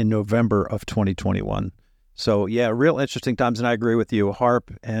November of 2021. So, yeah, real interesting times. And I agree with you,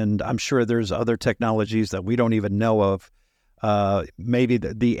 HARP, and I'm sure there's other technologies that we don't even know of. Maybe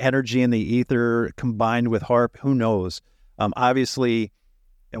the energy in the ether combined with HARP, who knows? Obviously,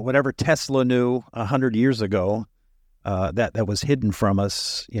 whatever Tesla knew 100 years ago that was hidden from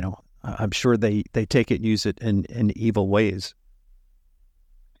us, I'm sure they take it and use it in evil ways.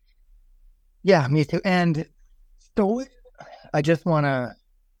 Yeah, me too. And so I just want to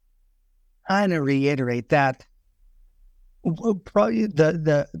kind of reiterate that probably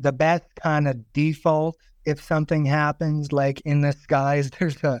the best kind of default, if something happens like in the skies,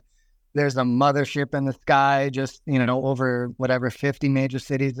 there's a mothership in the sky, just, over whatever 50 major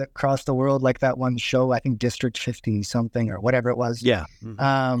cities across the world, like that one show, I think District 50 something or whatever it was. Yeah.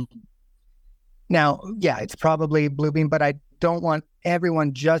 Mm-hmm. Now, yeah, it's probably Bluebeam, but I don't want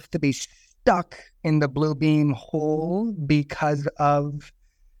everyone just to be stuck in the Bluebeam hole because of,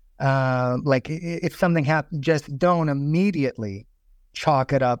 if something happens, just don't immediately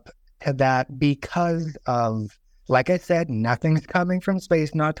chalk it up to that because of, like I said, nothing's coming from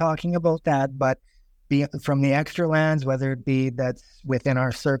space, not talking about that, but from the extra lands, whether it be that's within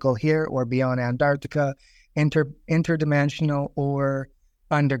our circle here or beyond Antarctica, interdimensional or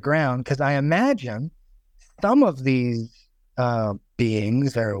underground. Because I imagine some of these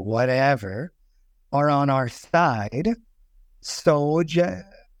beings or whatever are on our side. So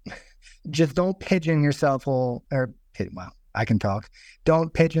just don't pigeon yourself I can talk.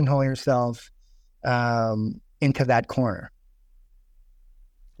 Don't pigeonhole yourself into that corner.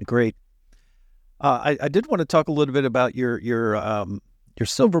 Great. I did want to talk a little bit about your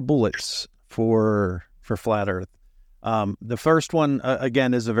silver bullets for Flat Earth. The first one,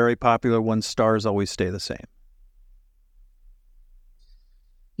 again, is a very popular one. Stars always stay the same.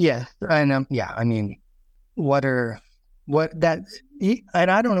 Yeah, and I mean, what that,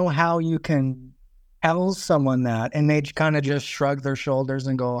 and I don't know how you can tell someone that, and they kind of just shrug their shoulders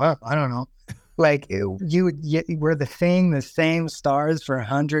and go, "Oh, I don't know." Like we're seeing the same stars for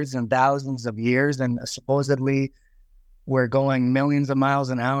hundreds and thousands of years, and supposedly we're going millions of miles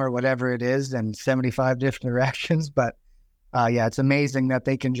an hour, whatever it is, in 75 different directions. But yeah, it's amazing that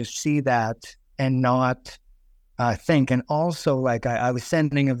they can just see that and not think. And also, like I was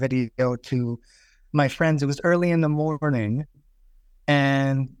sending a video to my friends. It was early in the morning,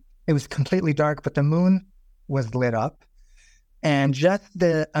 and it was completely dark, but the moon was lit up. And just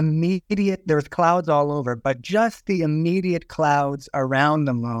there was clouds all over, but just the immediate clouds around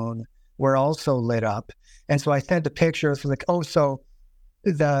the moon were also lit up. And so I sent a picture. It's like, oh, so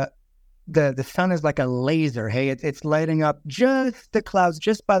the sun is like a laser. Hey, it's lighting up just the clouds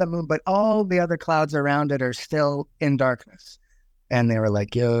just by the moon, but all the other clouds around it are still in darkness. And they were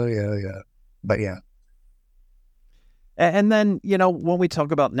like, yeah. But yeah. And then, when we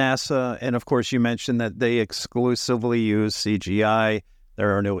talk about NASA, and of course you mentioned that they exclusively use CGI,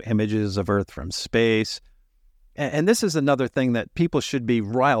 there are no images of Earth from space. And this is another thing that people should be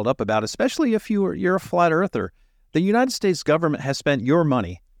riled up about, especially if you're a flat earther. The United States government has spent your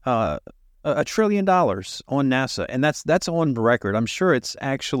money, $1 trillion on NASA, and that's on record. I'm sure it's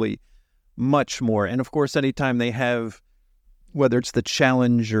actually much more. And of course, anytime they have, whether it's the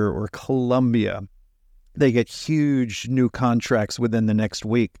Challenger or Columbia, they get huge new contracts within the next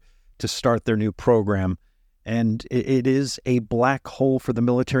week to start their new program. And it is a black hole for the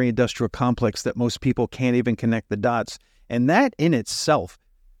military-industrial complex that most people can't even connect the dots. And that in itself,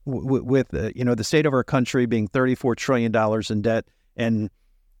 with the state of our country being $34 trillion in debt, and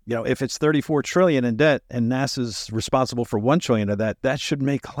if it's $34 trillion in debt and NASA's responsible for $1 trillion of that, that should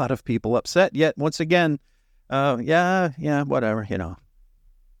make a lot of people upset. Yet once again, whatever.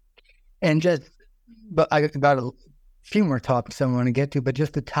 And but I got a few more topics I want to get to, but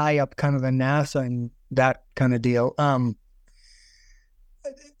just to tie up kind of the NASA and that kind of deal,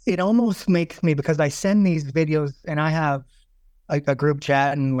 it almost makes me, because I send these videos and I have a group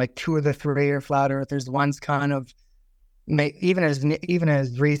chat, and like 2 of the 3 are flat earthers. One's kind of, even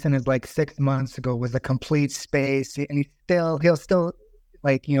as recent as like 6 months ago, was a complete space, and he'll still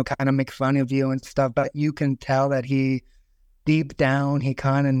like, kind of make fun of you and stuff, but you can tell that deep down, he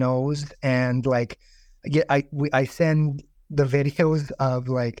kind of knows. And like, I send the videos of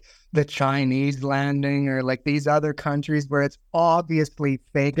like the Chinese landing, or like these other countries where it's obviously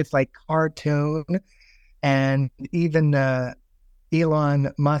fake. It's like cartoon. And even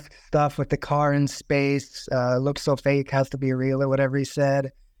Elon Musk stuff with the car in space looks so fake, has to be real, or whatever he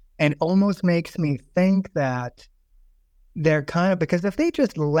said. And almost makes me think that they're kind of, because if they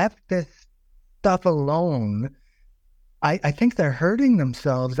just left this stuff alone, I think they're hurting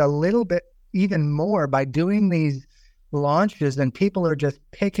themselves a little bit even more by doing these launches, and people are just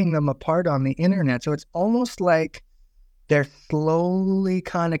picking them apart on the internet. So it's almost like they're slowly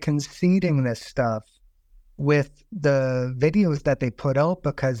kind of conceding this stuff with the videos that they put out,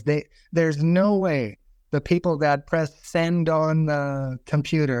 because there's no way the people that press send on the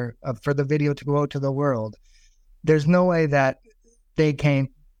computer for the video to go out to the world, there's no way that they came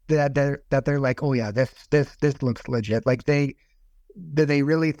that they're like, oh yeah, this looks legit. Like they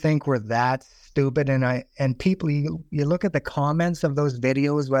really think we're that stupid? And people, you look at the comments of those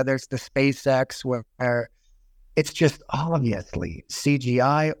videos, whether it's the SpaceX where it's just obviously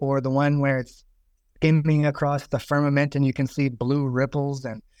CGI, or the one where it's skimming across the firmament and you can see blue ripples,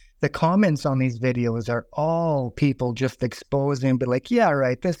 and the comments on these videos are all people just exposing, but like, yeah,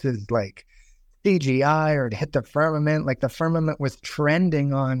 right, this is like CGI, or to hit the firmament. Like the firmament was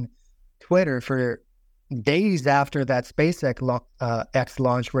trending on Twitter for days after that SpaceX X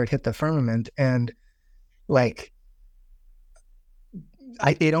launch where it hit the firmament. And like,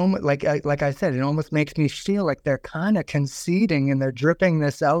 it almost, like I said, it almost makes me feel like they're kind of conceding and they're dripping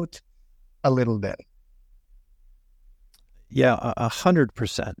this out a little bit. Yeah,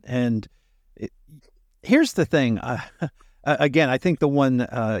 100%. And here's the thing. Again, I think the one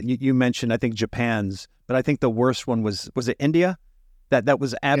you mentioned, I think Japan's, but I think the worst one was it India? That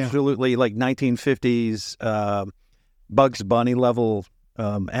was absolutely like 1950s Bugs Bunny level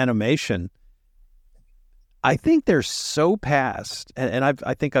animation. I think they're so past, and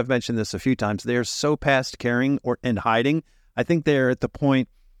I think I've mentioned this a few times, they're so past caring and hiding. I think they're at the point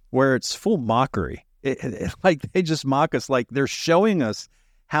where it's full mockery. Like they just mock us, like they're showing us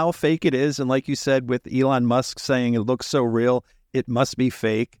how fake it is. And like you said, with Elon Musk saying it looks so real, it must be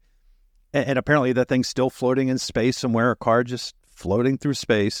fake. And apparently that thing's still floating in space somewhere, a car just floating through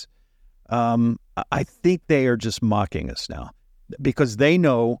space. I think they are just mocking us now. because they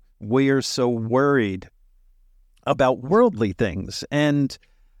know we're so worried about worldly things. And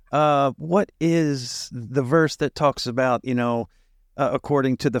what is the verse that talks about,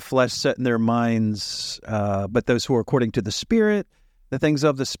 according to the flesh set in their minds, but those who are according to the Spirit, the things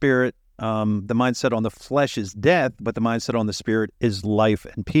of the Spirit, the mindset on the flesh is death, but the mindset on the Spirit is life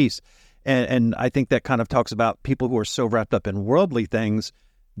and peace. And I think that kind of talks about people who are so wrapped up in worldly things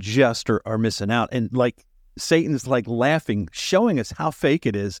just are missing out. And like Satan's like laughing, showing us how fake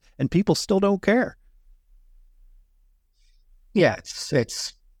it is, and people still don't care. Yeah,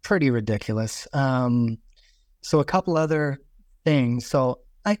 it's pretty ridiculous. So a couple other things. So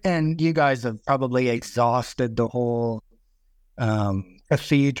and you guys have probably exhausted the whole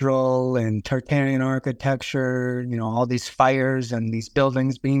cathedral and Tartarian architecture, all these fires and these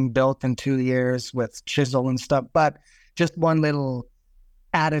buildings being built in 2 years with chisel and stuff. But just one little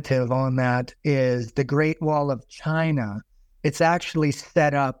additive on that is the Great Wall of China. It's actually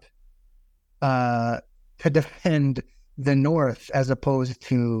set up to defend the north as opposed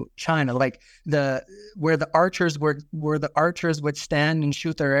to China, like where the archers would stand and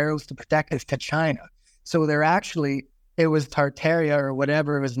shoot their arrows to protect us to China. So it was Tartaria or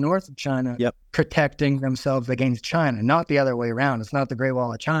whatever, it was north of China, protecting themselves against China, not the other way around. It's not the Great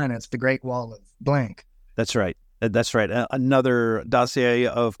Wall of China, it's the Great Wall of blank. That's right. Another dossier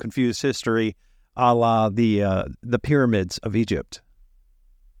of confused history, a la the pyramids of Egypt.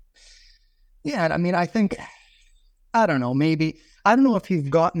 Yeah, I mean, I think, I don't know if you've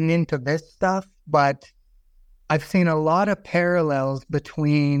gotten into this stuff, but I've seen a lot of parallels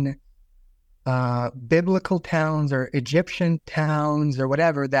between biblical towns or Egyptian towns or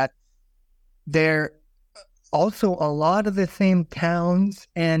whatever, that they're also a lot of the same towns,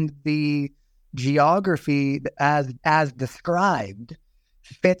 and the geography as described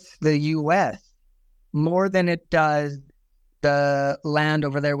fits the U.S. more than it does the land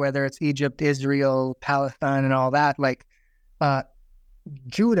over there, whether it's Egypt, Israel, Palestine, and all that. Like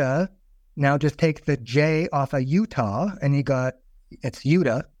Judah, now just take the J off of Utah, and it's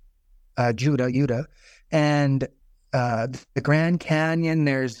Judah, and the Grand Canyon.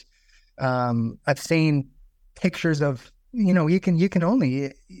 There's I've seen pictures of, you can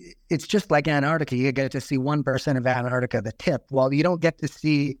only, it's just like Antarctica. You get to see 1% of Antarctica, the tip. Well, you don't get to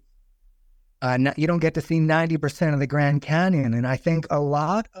see 90% of the Grand Canyon. And I think a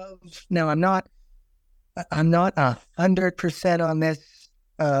lot of, now I'm not 100% on this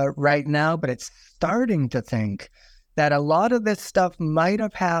right now, but it's starting to think that a lot of this stuff might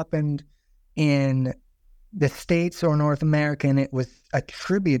have happened in the States or North America, and it was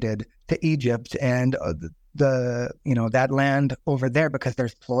attributed to Egypt and that land over there, because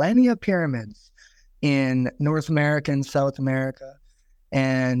there's plenty of pyramids in North America and South America,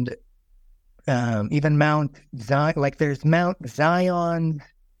 and even Mount Zion. Like there's Mount Zion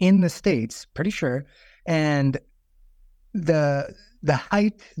in the States, pretty sure, and the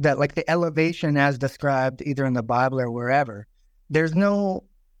height, that like the elevation as described either in the Bible or wherever, there's no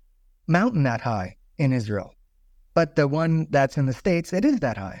mountain that high in Israel, but the one that's in the States, it is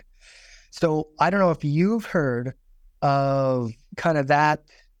that high. So I don't know if you've heard of kind of that,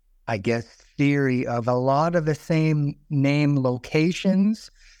 I guess, theory of a lot of the same name locations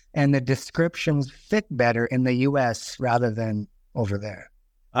and the descriptions fit better in the U.S. rather than over there.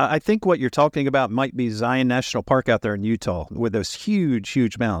 I think what you're talking about might be Zion National Park out there in Utah, with those huge,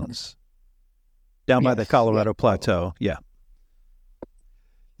 huge mountains down by the Colorado Plateau. Yeah.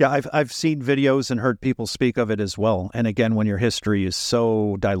 Yeah, I've seen videos and heard people speak of it as well. And again, when your history is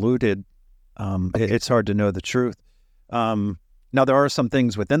so diluted, it's hard to know the truth. Now, there are some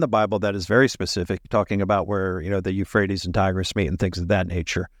things within the Bible that is very specific, talking about where, the Euphrates and Tigris meet and things of that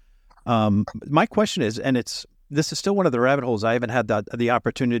nature. My question is, and this is still one of the rabbit holes I haven't had the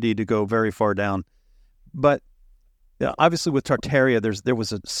opportunity to go very far down, but obviously with Tartaria, there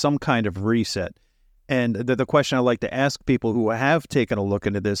was some kind of reset. And the question I like to ask people who have taken a look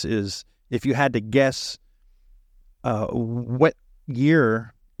into this is, if you had to guess, what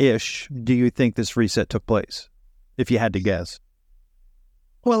year-ish do you think this reset took place, if you had to guess?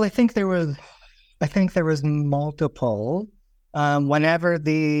 Well, I think there was multiple. Whenever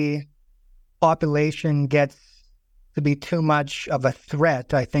the population gets to be too much of a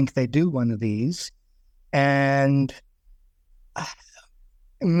threat, I think they do one of these. And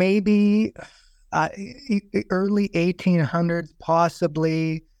maybe early 1800s,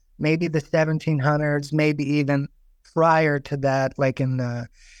 possibly, maybe the 1700s, maybe even prior to that, like in the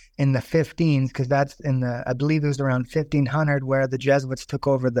 15s, because that's I believe it was around 1500 where the Jesuits took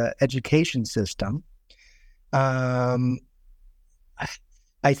over the education system. I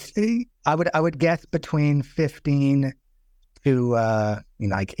would guess between 1520 to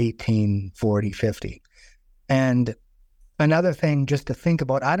like 1840, 50. And another thing just to think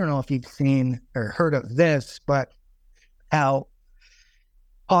about, I don't know if you've seen or heard of this, but how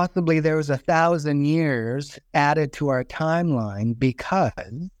possibly there was 1,000 years added to our timeline because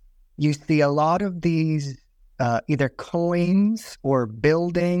you see a lot of these either coins or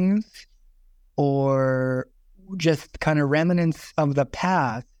buildings or just kind of remnants of the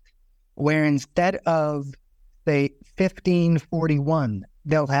past, where instead of, say, 1541,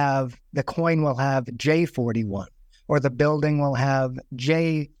 the coin will have J41, or the building will have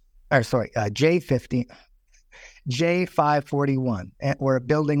J15, J541, or a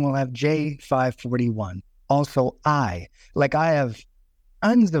building will have J541. Also, I have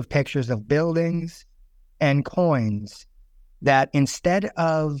tons of pictures of buildings and coins that instead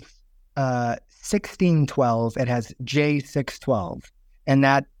of 1612, it has J612, and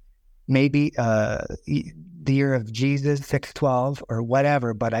that maybe the year of Jesus, 612 or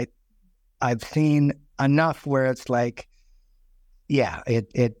whatever. But I've seen enough where it's like, yeah,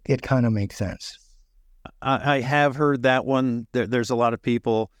 it kind of makes sense. I have heard that one. There's a lot of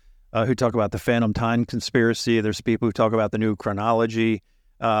people who talk about the Phantom Time conspiracy. There's people who talk about the new chronology,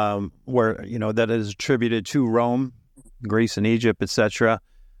 where that is attributed to Rome, Greece, and Egypt, etc.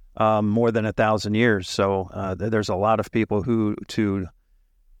 More than 1,000 years. So there's a lot of people who to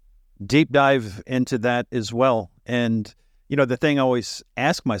deep dive into that as well. And the thing I always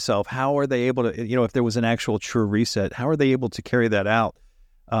ask myself, how are they able to, if there was an actual true reset, how are they able to carry that out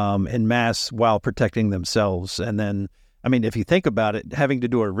en masse while protecting themselves? And then, if you think about it, having to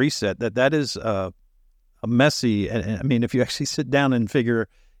do a reset, that is a messy, and if you actually sit down and figure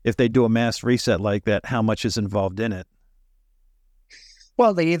if they do a mass reset like that, how much is involved in it?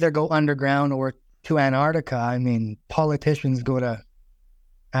 Well, they either go underground or to Antarctica. Politicians go to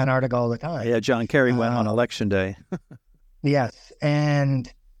Antarctica all the time. Yeah, John Kerry went on election day. Yes,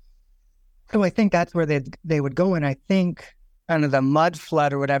 and so I think that's where they would go. And I think under the mud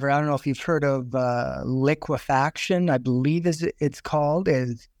flood or whatever, I don't know if you've heard of liquefaction, I believe it's called,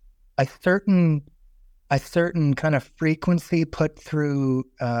 is a certain kind of frequency put through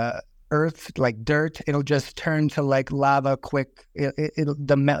earth, like dirt. It'll just turn to like lava quick.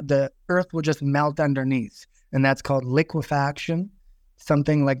 The earth will just melt underneath, and that's called liquefaction.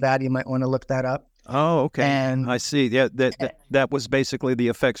 Something like that. You might want to look that up. Oh, okay. And I see. Yeah, that was basically the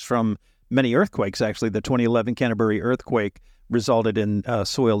effects from many earthquakes. Actually, the 2011 Canterbury earthquake resulted in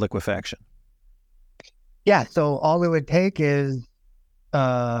soil liquefaction. Yeah. So all it would take is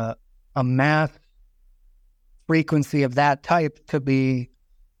a mass frequency of that type to be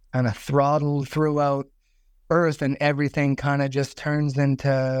kind of throttled throughout Earth, and everything kind of just turns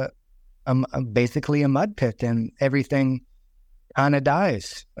into basically a mud pit, and everything kind of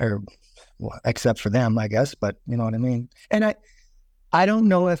dies, except for them, I guess. But you know what I mean. And I don't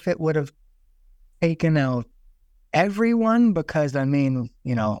know if it would have taken out everyone, because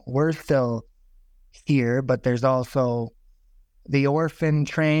we're still here, but there's also the orphan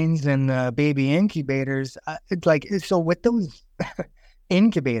trains and the baby incubators. So with those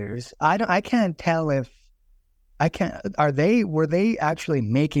incubators, I can't tell if were they actually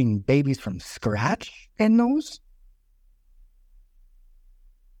making babies from scratch in those?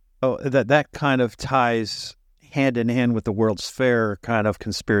 Oh, that kind of ties hand in hand with the World's Fair kind of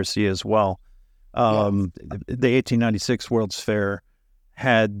conspiracy as well. The 1896 World's Fair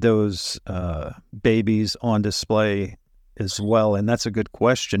had those babies on display as well, and that's a good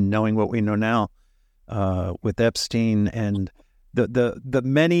question, knowing what we know now with Epstein and the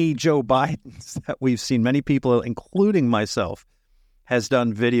many Joe Bidens that we've seen. Many people, including myself, has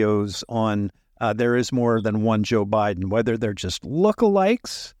done videos on there is more than one Joe Biden, whether they're just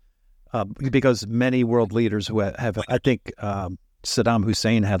lookalikes, because many world leaders who have I think Saddam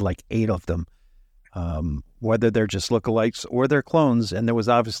Hussein had like 8 of them, whether they're just lookalikes or they're clones. And there was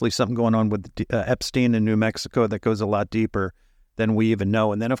obviously something going on with Epstein in New Mexico that goes a lot deeper than we even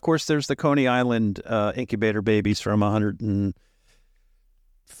know. And then, of course, there's the Coney Island incubator babies from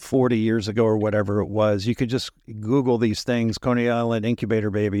 140 years ago or whatever it was. You could just Google these things, Coney Island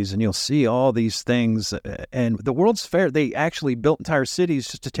incubator babies, and you'll see all these things. And the World's Fair, they actually built entire cities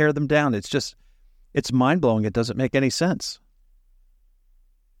just to tear them down. It's mind-blowing. It doesn't make any sense.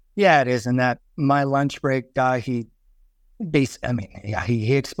 Yeah, it is. And that My Lunch Break guy, he exposes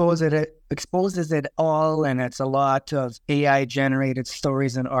it all, and it's a lot of AI generated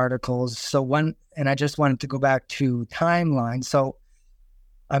stories and articles. And I just wanted to go back to timeline. So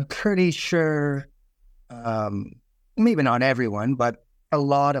I'm pretty sure, maybe not everyone, but a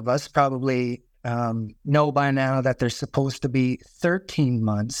lot of us probably know by now that there's supposed to be 13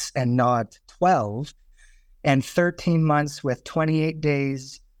 months and not 12. and 13 months with 28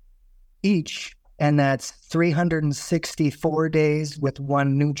 days each, and that's 364 days with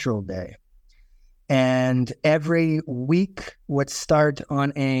one neutral day. And every week would start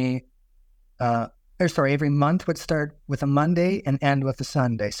on every month would start with a Monday and end with a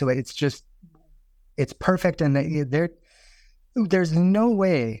Sunday. So it's perfect. And there's no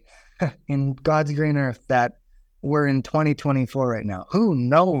way in God's green earth that we're in 2024 right now. Who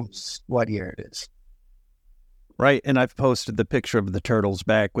knows what year it is? Right, and I've posted the picture of the turtle's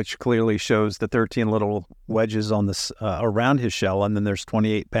back, which clearly shows the 13 little wedges on this around his shell, and then there's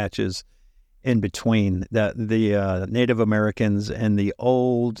 28 patches in between. The Native Americans and the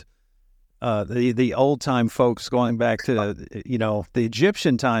old time folks going back to the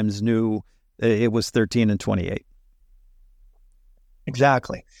Egyptian times knew it was 13 and 28.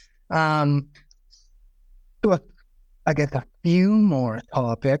 Exactly. So I guess a few more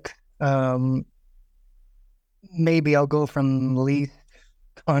topics. Maybe I'll go from least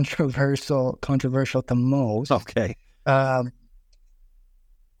controversial to most. Okay.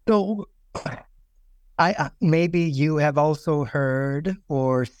 So I maybe you have also heard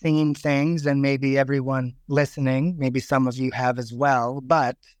or seen things, and maybe everyone listening, maybe some of you have as well,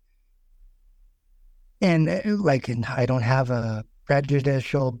 but I don't have a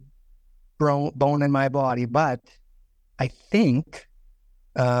prejudicial bone in my body, but I think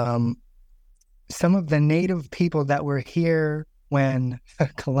some of the native people that were here when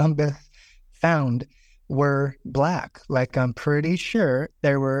Columbus found were black. Like, I'm pretty sure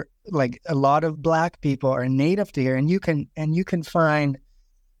there were a lot of black people are native to here, and you can find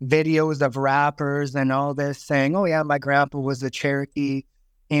videos of rappers and all this saying, "Oh yeah, my grandpa was a Cherokee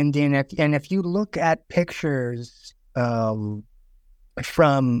Indian." And if you look at pictures from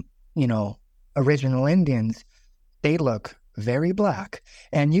original Indians, they look very black,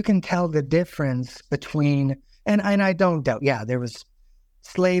 and you can tell the difference between, and I don't doubt, there was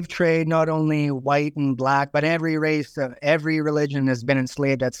slave trade, not only white and black, but every race, every religion has been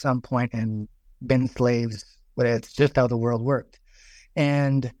enslaved at some point and been slaves, but it's just how the world worked.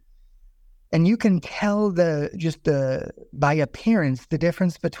 And you can tell by appearance, the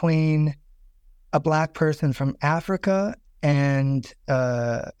difference between a black person from Africa and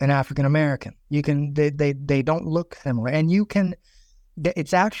an African American. They don't look similar, and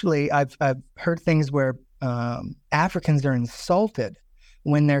it's actually, I've heard things where Africans are insulted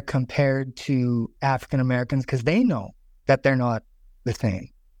when they're compared to African Americans because they know that they're not the same.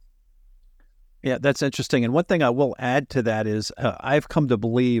 Yeah, that's interesting. And one thing I will add to that is I've come to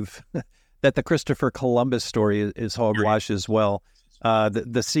believe that the Christopher Columbus story is hogwash as well.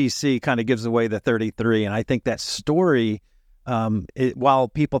 The CC kind of gives away the 33, and I think that story, while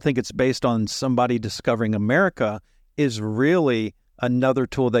people think it's based on somebody discovering America, is really another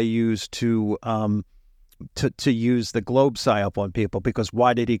tool they use to use the globe psyop on people. Because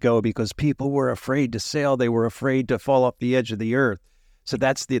why did he go? Because people were afraid to sail. They were afraid to fall off the edge of the earth. So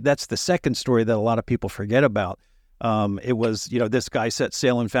that's the second story that a lot of people forget about. It was, this guy set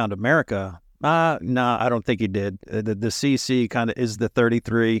sail and found America. No, I don't think he did. The CC kind of is the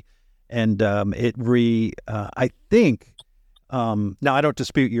 33, and I think. Now, I don't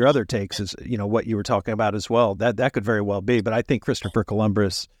dispute your other takes, as what you were talking about as well. That could very well be, but I think Christopher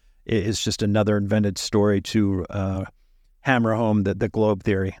Columbus is just another invented story to hammer home the globe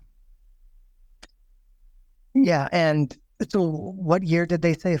theory. Yeah, and so what year did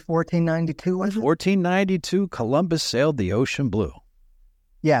they say? 1492 was it? 1492, Columbus sailed the ocean blue.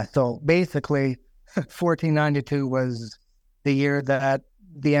 Yeah, so basically 1492 was the year that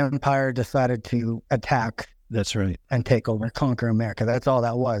the empire decided to attack. That's right. And take over, conquer America. That's all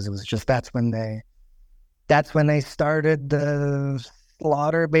that was. It was just that's when they started the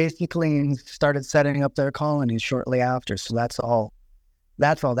slaughter, basically, and started setting up their colonies shortly after. So that's all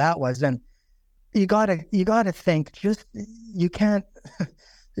that was. And you gotta think, you can't.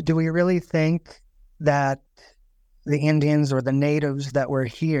 Do we really think that the Indians or the natives that were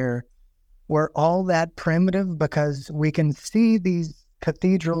here were all that primitive? Because we can see these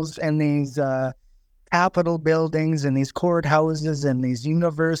cathedrals and these Capitol buildings and these courthouses and these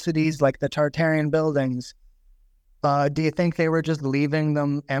universities, like the Tartarian buildings. Do you think they were just leaving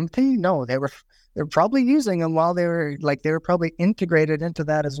them empty? No, they were probably using them while they were probably integrated into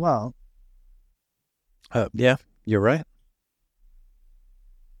that as well. Yeah, you're right.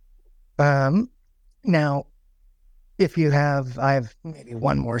 Now, if you have, I have maybe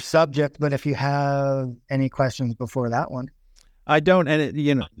one more subject, but if you have any questions before that one. I don't,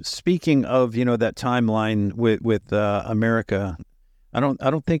 and speaking of that timeline with America, I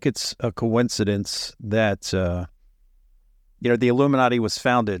don't think it's a coincidence that the Illuminati was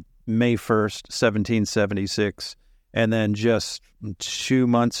founded May 1st, 1776, and then just 2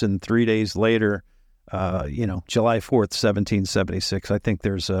 months and 3 days later, July 4th, 1776. I think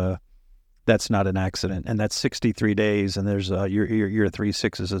that's not an accident, and that's 63 days, and there's your 3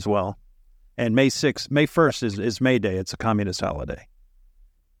 6s as well. And May 1st is May Day. It's a communist holiday.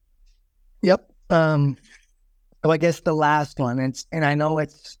 Yep. So I guess the last one, and I know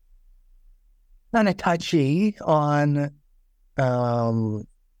it's kind of touchy on kind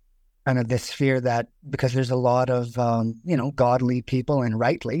of this fear that, because there's a lot of godly people, and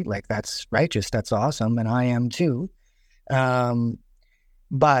rightly, like, that's righteous, that's awesome, and I am too.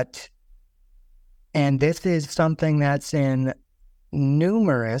 But this is something that's in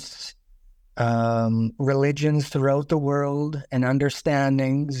numerous religions throughout the world, and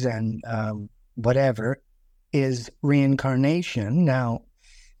understandings, and whatever, is reincarnation. Now,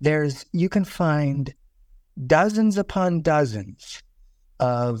 you can find dozens upon dozens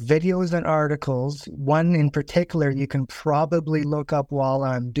of videos and articles. One in particular you can probably look up while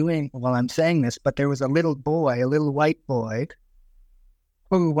I'm saying this, but there was a little white boy,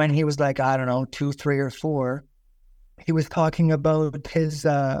 who, when he was like, I don't know, 2, 3, or 4, he was talking about his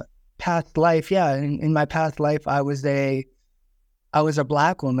past life. Yeah, in my past life, I was a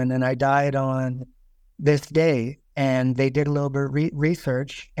black woman, and I died on this day. And they did a little bit of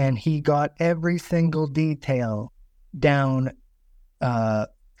research, and he got every single detail down to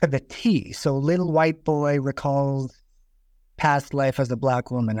the T. So little white boy recalls past life as a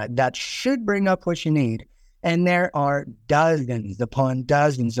black woman. That should bring up what you need. And there are dozens upon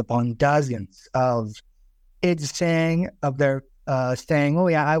dozens upon dozens of kids saying, oh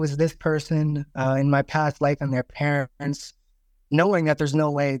yeah, I was this person in my past life, and their parents, knowing that there's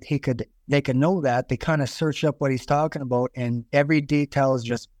no way they could know that, they kind of search up what he's talking about, and every detail is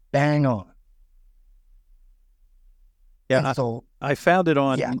just bang on. Yeah, so I found it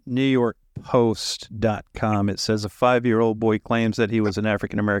on NewYorkPost.com. It says a 5-year-old boy claims that he was an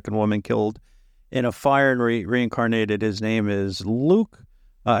African-American woman killed in a fire and reincarnated. His name is Luke.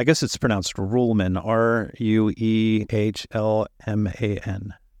 I guess it's pronounced Ruhlman, Ruehlman.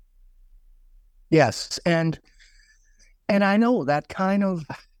 Yes, and I know that kind of,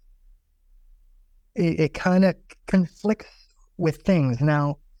 it kind of conflicts with things.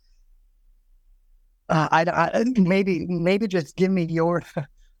 Now, I maybe just give me your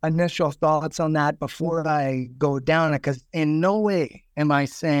initial thoughts on that before I go down it, because in no way am I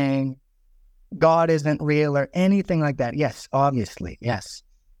saying God isn't real or anything like that. Yes, obviously, yes.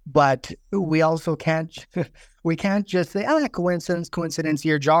 But we also can't just say, coincidence,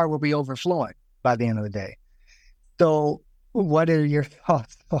 your jar will be overflowing by the end of the day. So what are your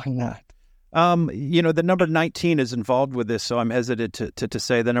thoughts on that? The number 19 is involved with this, so I'm hesitant to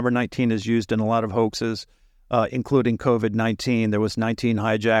say the number 19 is used in a lot of hoaxes, including COVID-19. There was 19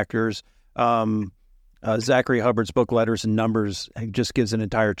 hijackers. Zachary Hubbard's book, Letters and Numbers, just gives an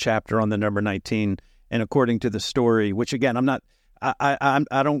entire chapter on the number 19. And according to the story, which again, I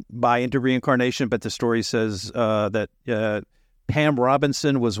don't buy into reincarnation, but the story says that Pam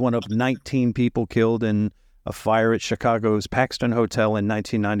Robinson was one of 19 people killed in a fire at Chicago's Paxton Hotel in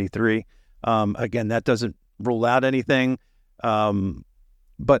 1993. Again, that doesn't rule out anything,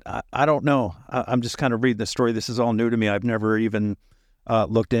 but I don't know. I'm just kind of reading the story. This is all new to me. I've never even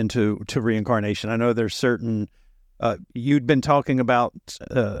looked into reincarnation. I know there's certain, you'd been talking about,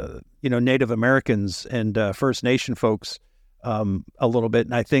 Native Americans and First Nation folks a little bit,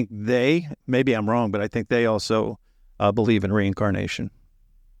 and I think maybe I'm wrong, but I think they also believe in reincarnation.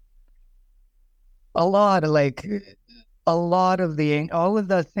 All of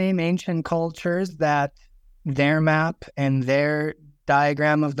the same ancient cultures that their map and their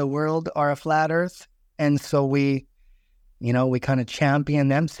diagram of the world are a flat earth. And so we kind of champion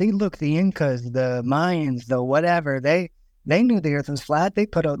them. See, look, the Incas, the Mayans, the whatever, they knew the earth was flat. They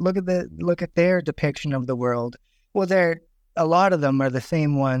put out, look at their depiction of the world. Well, a lot of them are the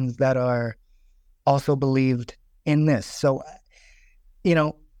same ones that are also believed in this. So,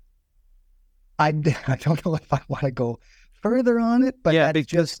 I don't know if I want to go further on it, but yeah,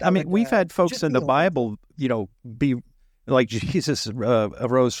 because we've had folks in the Bible, be like Jesus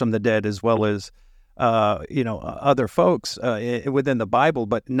arose from the dead, as well as other folks within the Bible,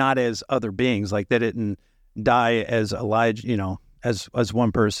 but not as other beings. Like they didn't die as Elijah, as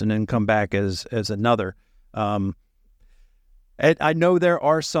one person and come back as another. I know there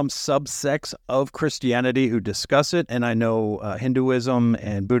are some subsects of Christianity who discuss it, and I know Hinduism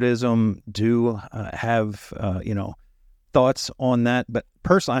and Buddhism do have, thoughts on that. But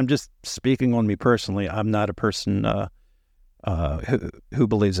personally, I'm just speaking on me personally. I'm not a person who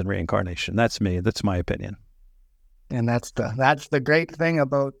believes in reincarnation. That's me. That's my opinion. And that's the great thing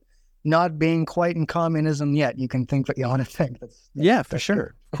about not being quite in communism yet, you can think what you want to think. For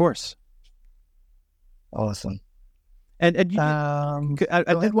sure. Of course. Awesome. And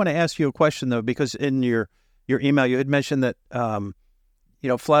I did want to ask you a question, though, because in your email, you had mentioned that,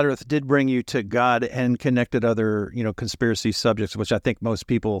 Flat Earth did bring you to God and connected other, conspiracy subjects, which I think most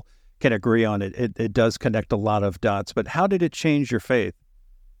people can agree on. It does connect a lot of dots. But how did it change your faith?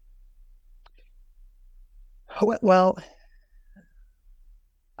 Well,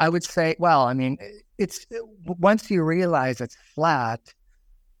 I would say, it's once you realize it's flat,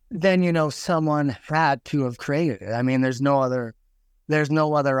 then, someone had to have created it. I mean, there's no other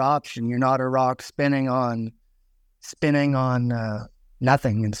option. You're not a rock spinning on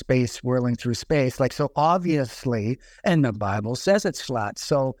nothing in space, whirling through space. So obviously, and the Bible says it's flat.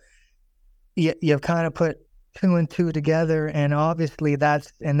 So you've kind of put two and two together, and obviously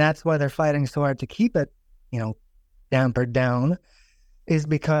that's why they're fighting so hard to keep it, dampered down, is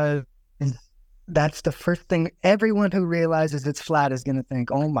because that's the first thing. Everyone who realizes it's flat is going to think,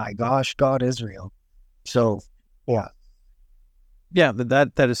 oh my gosh, God is real. So, yeah. Yeah,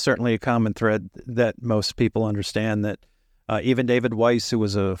 that is certainly a common thread that most people understand, that even David Weiss, who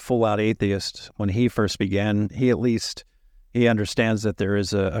was a full-out atheist when he first began, he understands that there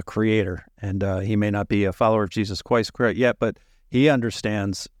is a creator, and he may not be a follower of Jesus Christ yet, but he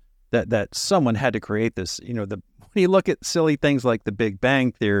understands that someone had to create this. When you look at silly things like the Big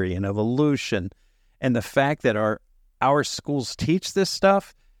Bang Theory and evolution, and the fact that our schools teach this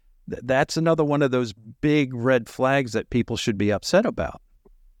stuff, that's another one of those big red flags that people should be upset about.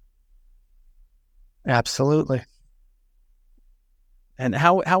 Absolutely. And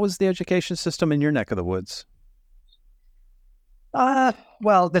how is the education system in your neck of the woods?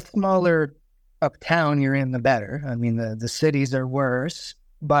 Well, the smaller uptown you're in, the better. I mean, the cities are worse,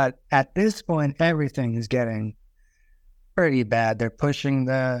 but at this point, everything is getting pretty bad. They're pushing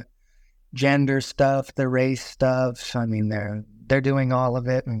the gender stuff, the race stuff. I mean, they're doing all of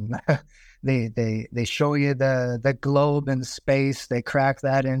it, and they show you the globe in space. They crack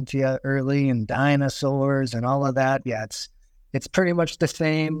that into you early, and dinosaurs and all of that. Yeah, it's pretty much the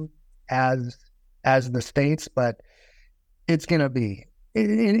same as the States, but it's gonna be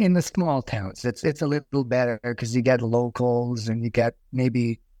in the small towns. It's a little better because you get locals, and you get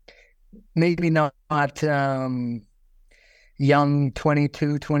maybe not young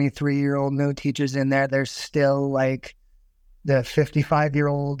 22, 23-year-old new teachers in there. There's still like the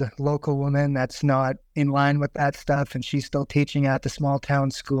 55-year-old local woman that's not in line with that stuff, and she's still teaching at the small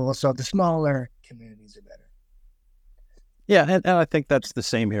town school. So the smaller communities are better. Yeah, and I think that's the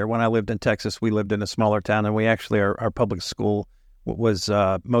same here. When I lived in Texas, we lived in a smaller town, and we actually, our public school was,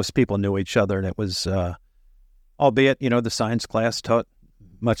 most people knew each other, and it was, albeit, the science class taught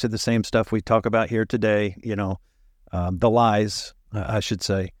much of the same stuff we talk about here today, the lies, I should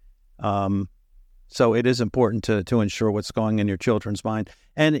say. So it is important to ensure what's going in your children's mind.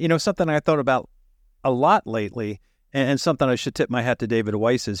 And, something I thought about a lot lately, and something I should tip my hat to David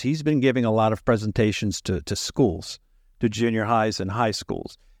Weiss, is he's been giving a lot of presentations to schools, to junior highs and high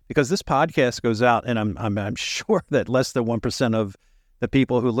schools, because this podcast goes out, and I'm sure that less than 1% of the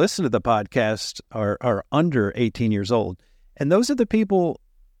people who listen to the podcast are under 18 years old. And those are the people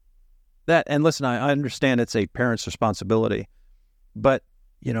that, and listen, I understand it's a parent's responsibility, but,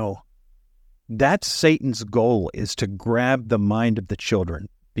 that's Satan's goal, is to grab the mind of the children,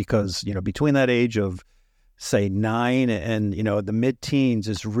 because, between that age of, say, 9 and, the mid-teens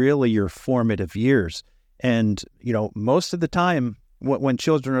is really your formative years. And, most of the time when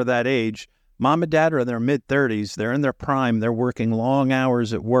children are that age, mom and dad are in their mid-30s, they're in their prime, they're working long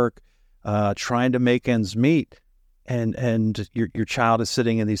hours at work, trying to make ends meet. And your child is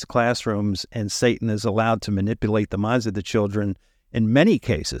sitting in these classrooms, and Satan is allowed to manipulate the minds of the children in many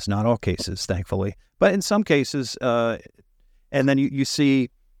cases, not all cases, thankfully, but in some cases. And then you see,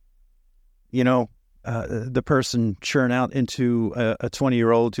 the person churn out into a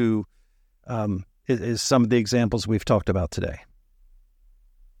 20-year-old who is some of the examples we've talked about today.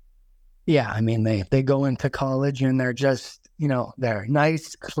 Yeah, I mean, they go into college, and they're just, they're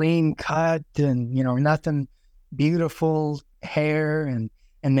nice, clean cut, and, nothing, beautiful hair, and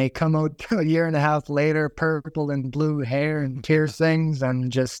they come out a year and a half later, purple and blue hair and piercings,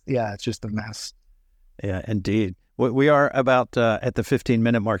 and just, it's just a mess. Yeah, indeed. We are about at the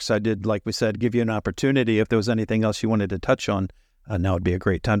 15-minute mark, so I did, like we said, give you an opportunity. If there was anything else you wanted to touch on, now would be a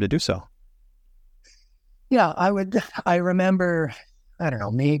great time to do so. Yeah, I remember, I don't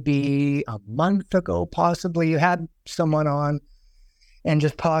know, maybe a month ago, possibly, you had someone on and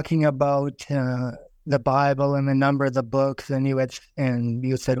just talking about the Bible and the number of the books, and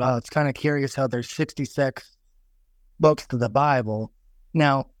you said, well, it's kind of curious how there's 66 books to the Bible.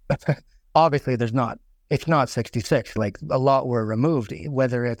 Now, obviously it's not 66. Like a lot were removed,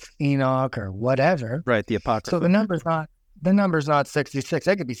 whether it's Enoch or whatever. Right, the Apocrypha. So the number's not 66.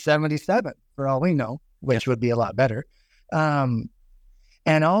 It could be 77 for all we know, which would be a lot better. And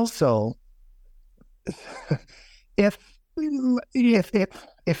also, if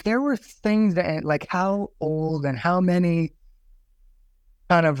there were things that, like, how old and how many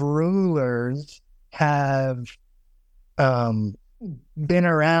kind of rulers have been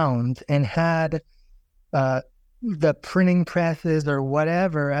around and had the printing presses or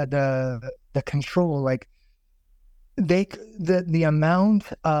whatever at the control, like the amount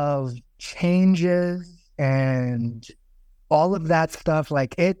of changes and all of that stuff,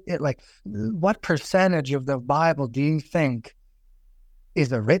 like it like what percentage of the Bible do you think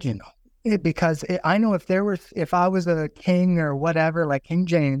is original? Because I know if I was a king or whatever, like King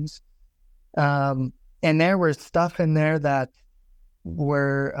James, and there was stuff in there that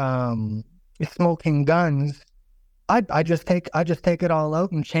were smoking guns, I just take it all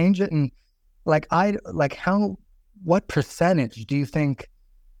out and change it, and what percentage do you think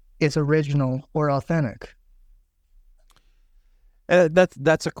is original or authentic?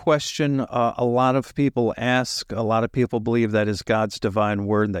 That's a question a lot of people ask. A lot of people believe that is God's divine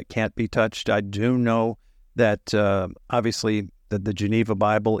word that can't be touched. I do know that obviously that the Geneva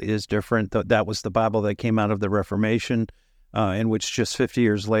Bible is different. That was the Bible that came out of the Reformation, in which just 50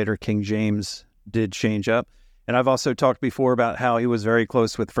 years later King James did change up. And I've also talked before about how he was very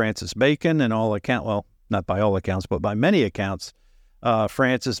close with Francis Bacon, and not by all accounts, but by many accounts,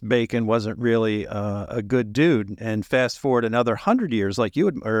 Francis Bacon wasn't really a good dude. And fast forward another 100 years, like you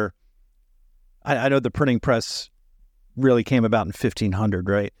would, or I know the printing press really came about in 1500,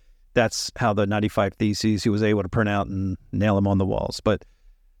 right? That's how the 95 Theses he was able to print out and nail them on the walls. But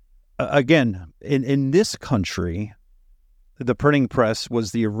again, in this country, the printing press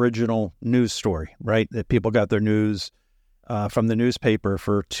was the original news story, right? That people got their news from the newspaper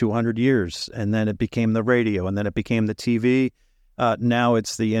for 200 years, and then it became the radio, and then it became the TV. Now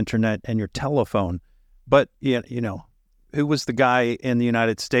it's the internet and your telephone. But, who was the guy in the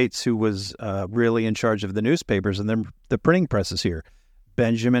United States who was really in charge of the newspapers and then the printing presses here?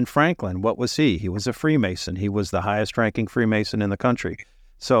 Benjamin Franklin. What was he? He was a Freemason. He was the highest ranking Freemason in the country.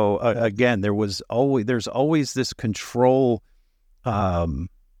 So again, there's always this control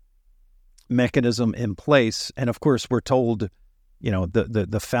mechanism in place. And of course, we're told,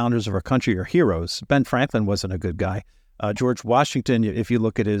 the founders of our country are heroes. Ben Franklin wasn't a good guy. George Washington, if you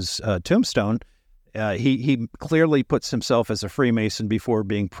look at his tombstone, he clearly puts himself as a Freemason before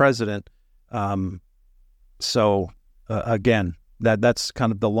being president. Again, that's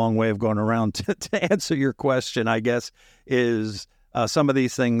kind of the long way of going around to answer your question, I guess, is some of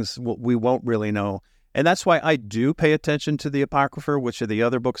these things we won't really know. And that's why I do pay attention to the Apocrypha, which are the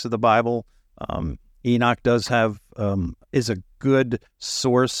other books of the Bible. Enoch is a good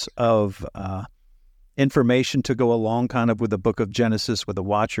source of information to go along kind of with the book of Genesis, with the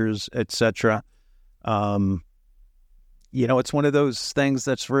Watchers, etc. It's one of those things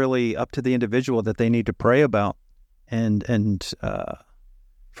that's really up to the individual that they need to pray about and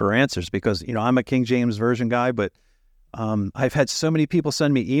for answers, because, I'm a King James Version guy, but I've had so many people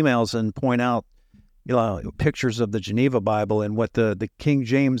send me emails and point out, pictures of the Geneva Bible and what the King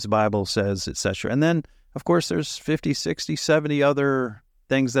James Bible says, etc. And then, of course, there's 50, 60, 70 other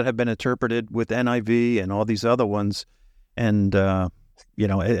things that have been interpreted with NIV and all these other ones. And,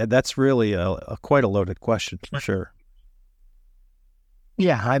 that's really quite a loaded question for sure.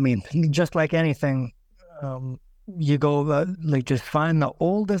 Yeah, I mean, just like anything, you go, just find the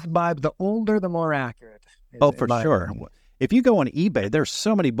oldest Bible. The older, the more accurate. Oh, for sure. If you go on eBay, there's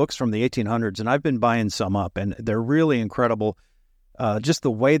so many books from the 1800s, and I've been buying some up, and they're really incredible. Just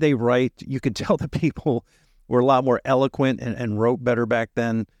the way they write, you could tell the people were a lot more eloquent and wrote better back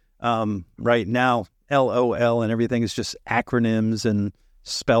then. Right now, LOL and everything is just acronyms and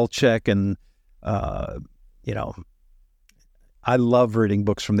spell check, and I love reading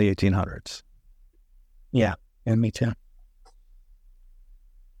books from the 1800s. Yeah, and me too.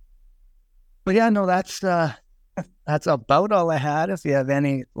 But yeah, no, that's about all I had. If you have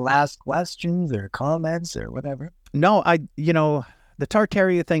any last questions or comments or whatever. No, the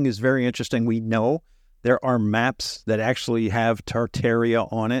Tartaria thing is very interesting. We know there are maps that actually have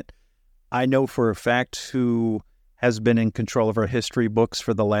Tartaria on it. I know for a fact who has been in control of our history books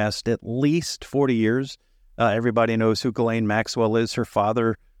for the last at least 40 years. Everybody knows who Ghislaine Maxwell is. Her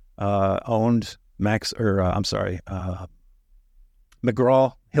father owned McGraw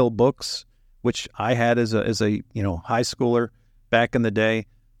Hill Books, which I had as a high schooler back in the day.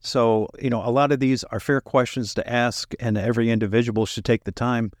 So, a lot of these are fair questions to ask, and every individual should take the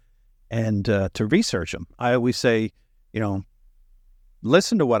time and to research them. I always say,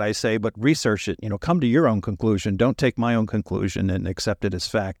 listen to what I say, but research it. Come to your own conclusion. Don't take my own conclusion and accept it as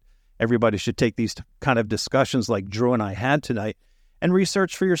fact. Everybody should take these kind of discussions like Drew and I had tonight and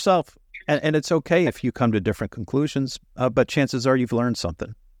research for yourself. And it's okay if you come to different conclusions, but chances are you've learned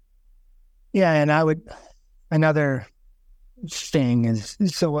something. Yeah, and another thing is,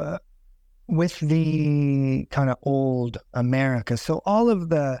 so with the kind of old America, so all of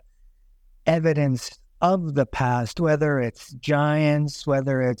the evidence of the past, whether it's giants,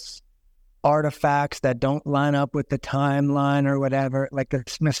 whether it's artifacts that don't line up with the timeline or whatever, like the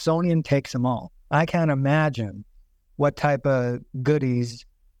Smithsonian takes them all. I can't imagine what type of goodies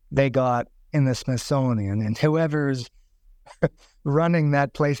they got in the Smithsonian, and whoever's running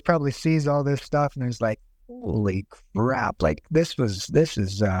that place probably sees all this stuff and is like, holy crap, like this is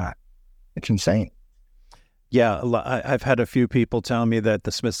it's insane. Yeah, I've had a few people tell me that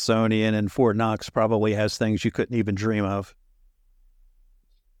the Smithsonian in Fort Knox probably has things you couldn't even dream of.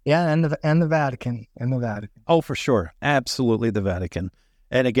 Yeah, and the Vatican. Oh, for sure. Absolutely the Vatican.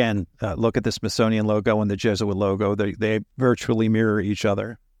 And again, look at the Smithsonian logo and the Jesuit logo. They virtually mirror each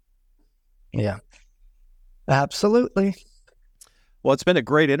other. Yeah, absolutely. Well, it's been a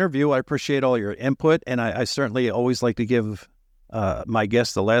great interview. I appreciate all your input, and I certainly always like to give my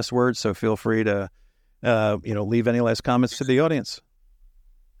guests the last word, so feel free to leave any last comments to the audience.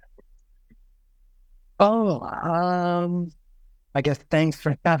 I guess thanks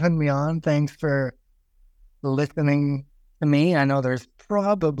for having me on. Thanks for listening to me. I know there's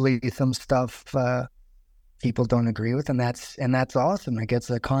probably some stuff people don't agree with, and that's awesome. It gets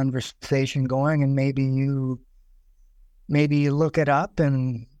a conversation going, and maybe you look it up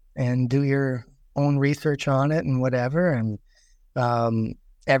and do your own research on it and whatever. And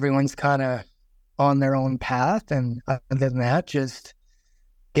everyone's kind of on their own path. And other than that, just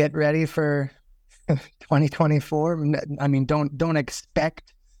get ready for 2024. I mean, don't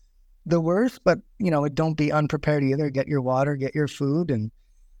expect the worst, but don't be unprepared either. Get your water, get your food, and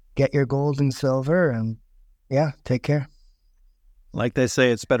get your gold and silver, and take care. Like they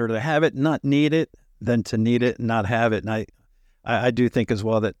say, it's better to have it, not need it, than to need it and not have it. And I do think as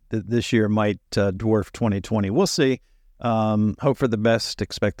well that this year might dwarf 2020. We'll see. Hope for the best,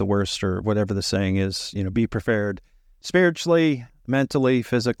 expect the worst, or whatever the saying is. Be prepared spiritually, mentally,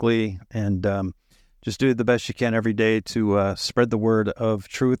 physically, and just do the best you can every day to spread the word of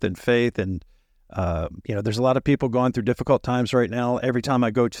truth and faith. And, there's a lot of people going through difficult times right now. Every time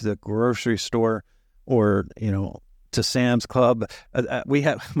I go to the grocery store or, to Sam's Club,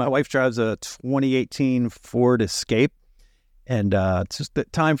 my wife drives a 2018 Ford Escape, and it's just the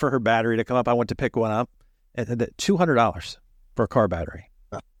time for her battery to come up. I went to pick one up at $200 for a car battery,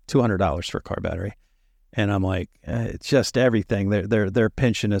 $200 for a car battery. And I'm like, it's just everything. They're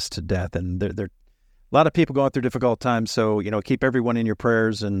pinching us to death, and they're a lot of people going through difficult times. So, keep everyone in your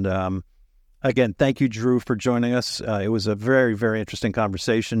prayers. And again, thank you, Drew, for joining us. It was a very, very interesting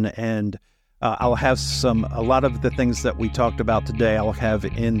conversation. And I'll have a lot of the things that we talked about today, I'll have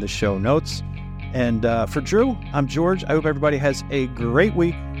in the show notes. And for Drew, I'm George. I hope everybody has a great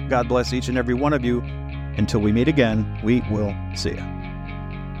week. God bless each and every one of you. Until we meet again, we will see you.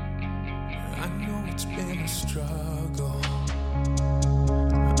 I know it's been a struggle.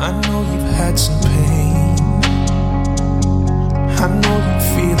 I know you've had some pain. I know you're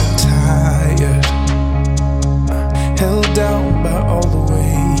feeling tired, held down by all the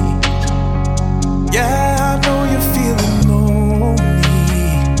weight. Yeah, I know you're feeling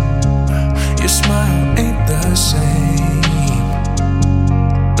lonely. Your smile ain't the same.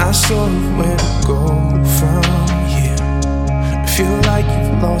 Not sure of where to go from here. Feel like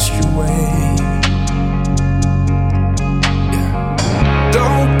you've lost your way. Yeah.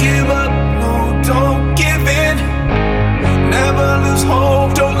 Don't give up, no, don't give in. Never lose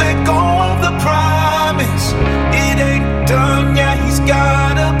hope, don't let go of the promise. It ain't done, yeah, he's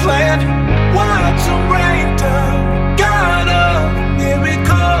got a plan. Watch him rain down, got a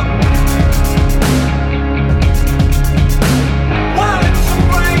miracle. Watch him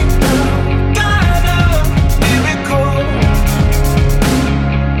rain down, got a miracle.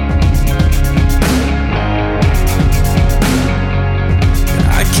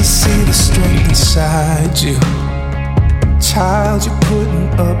 I can see the strength inside you. Child, you're putting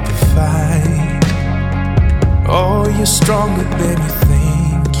up a fight. Oh, you're stronger than you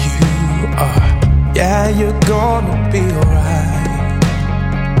think you are. Yeah, you're gonna be alright.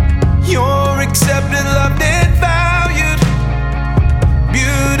 You're accepted, loved, and valued.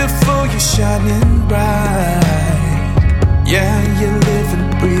 Beautiful, you're shining bright. Yeah, you're living,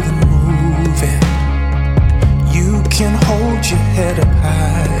 breathing, moving. You can hold your head up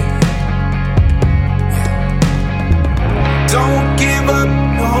high.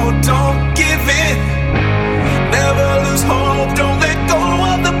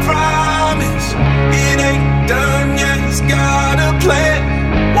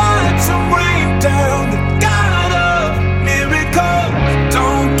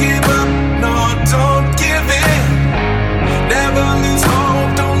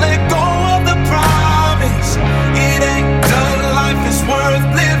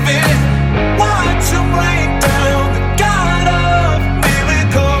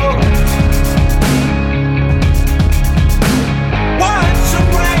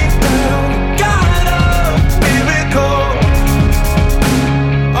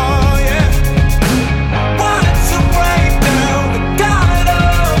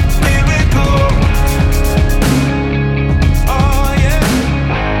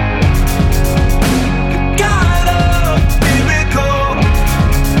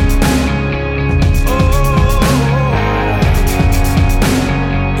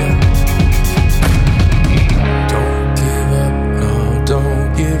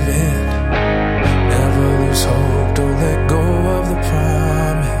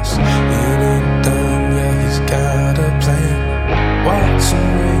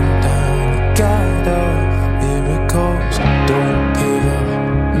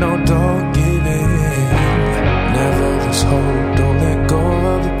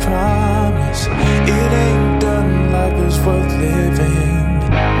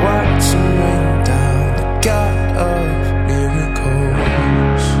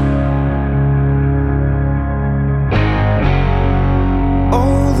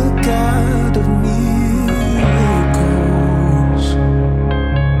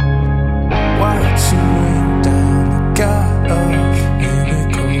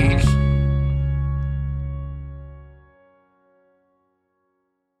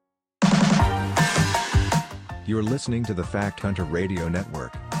 You're listening to the Fact Hunter Radio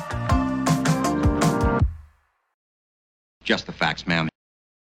Network. Just the facts, ma'am.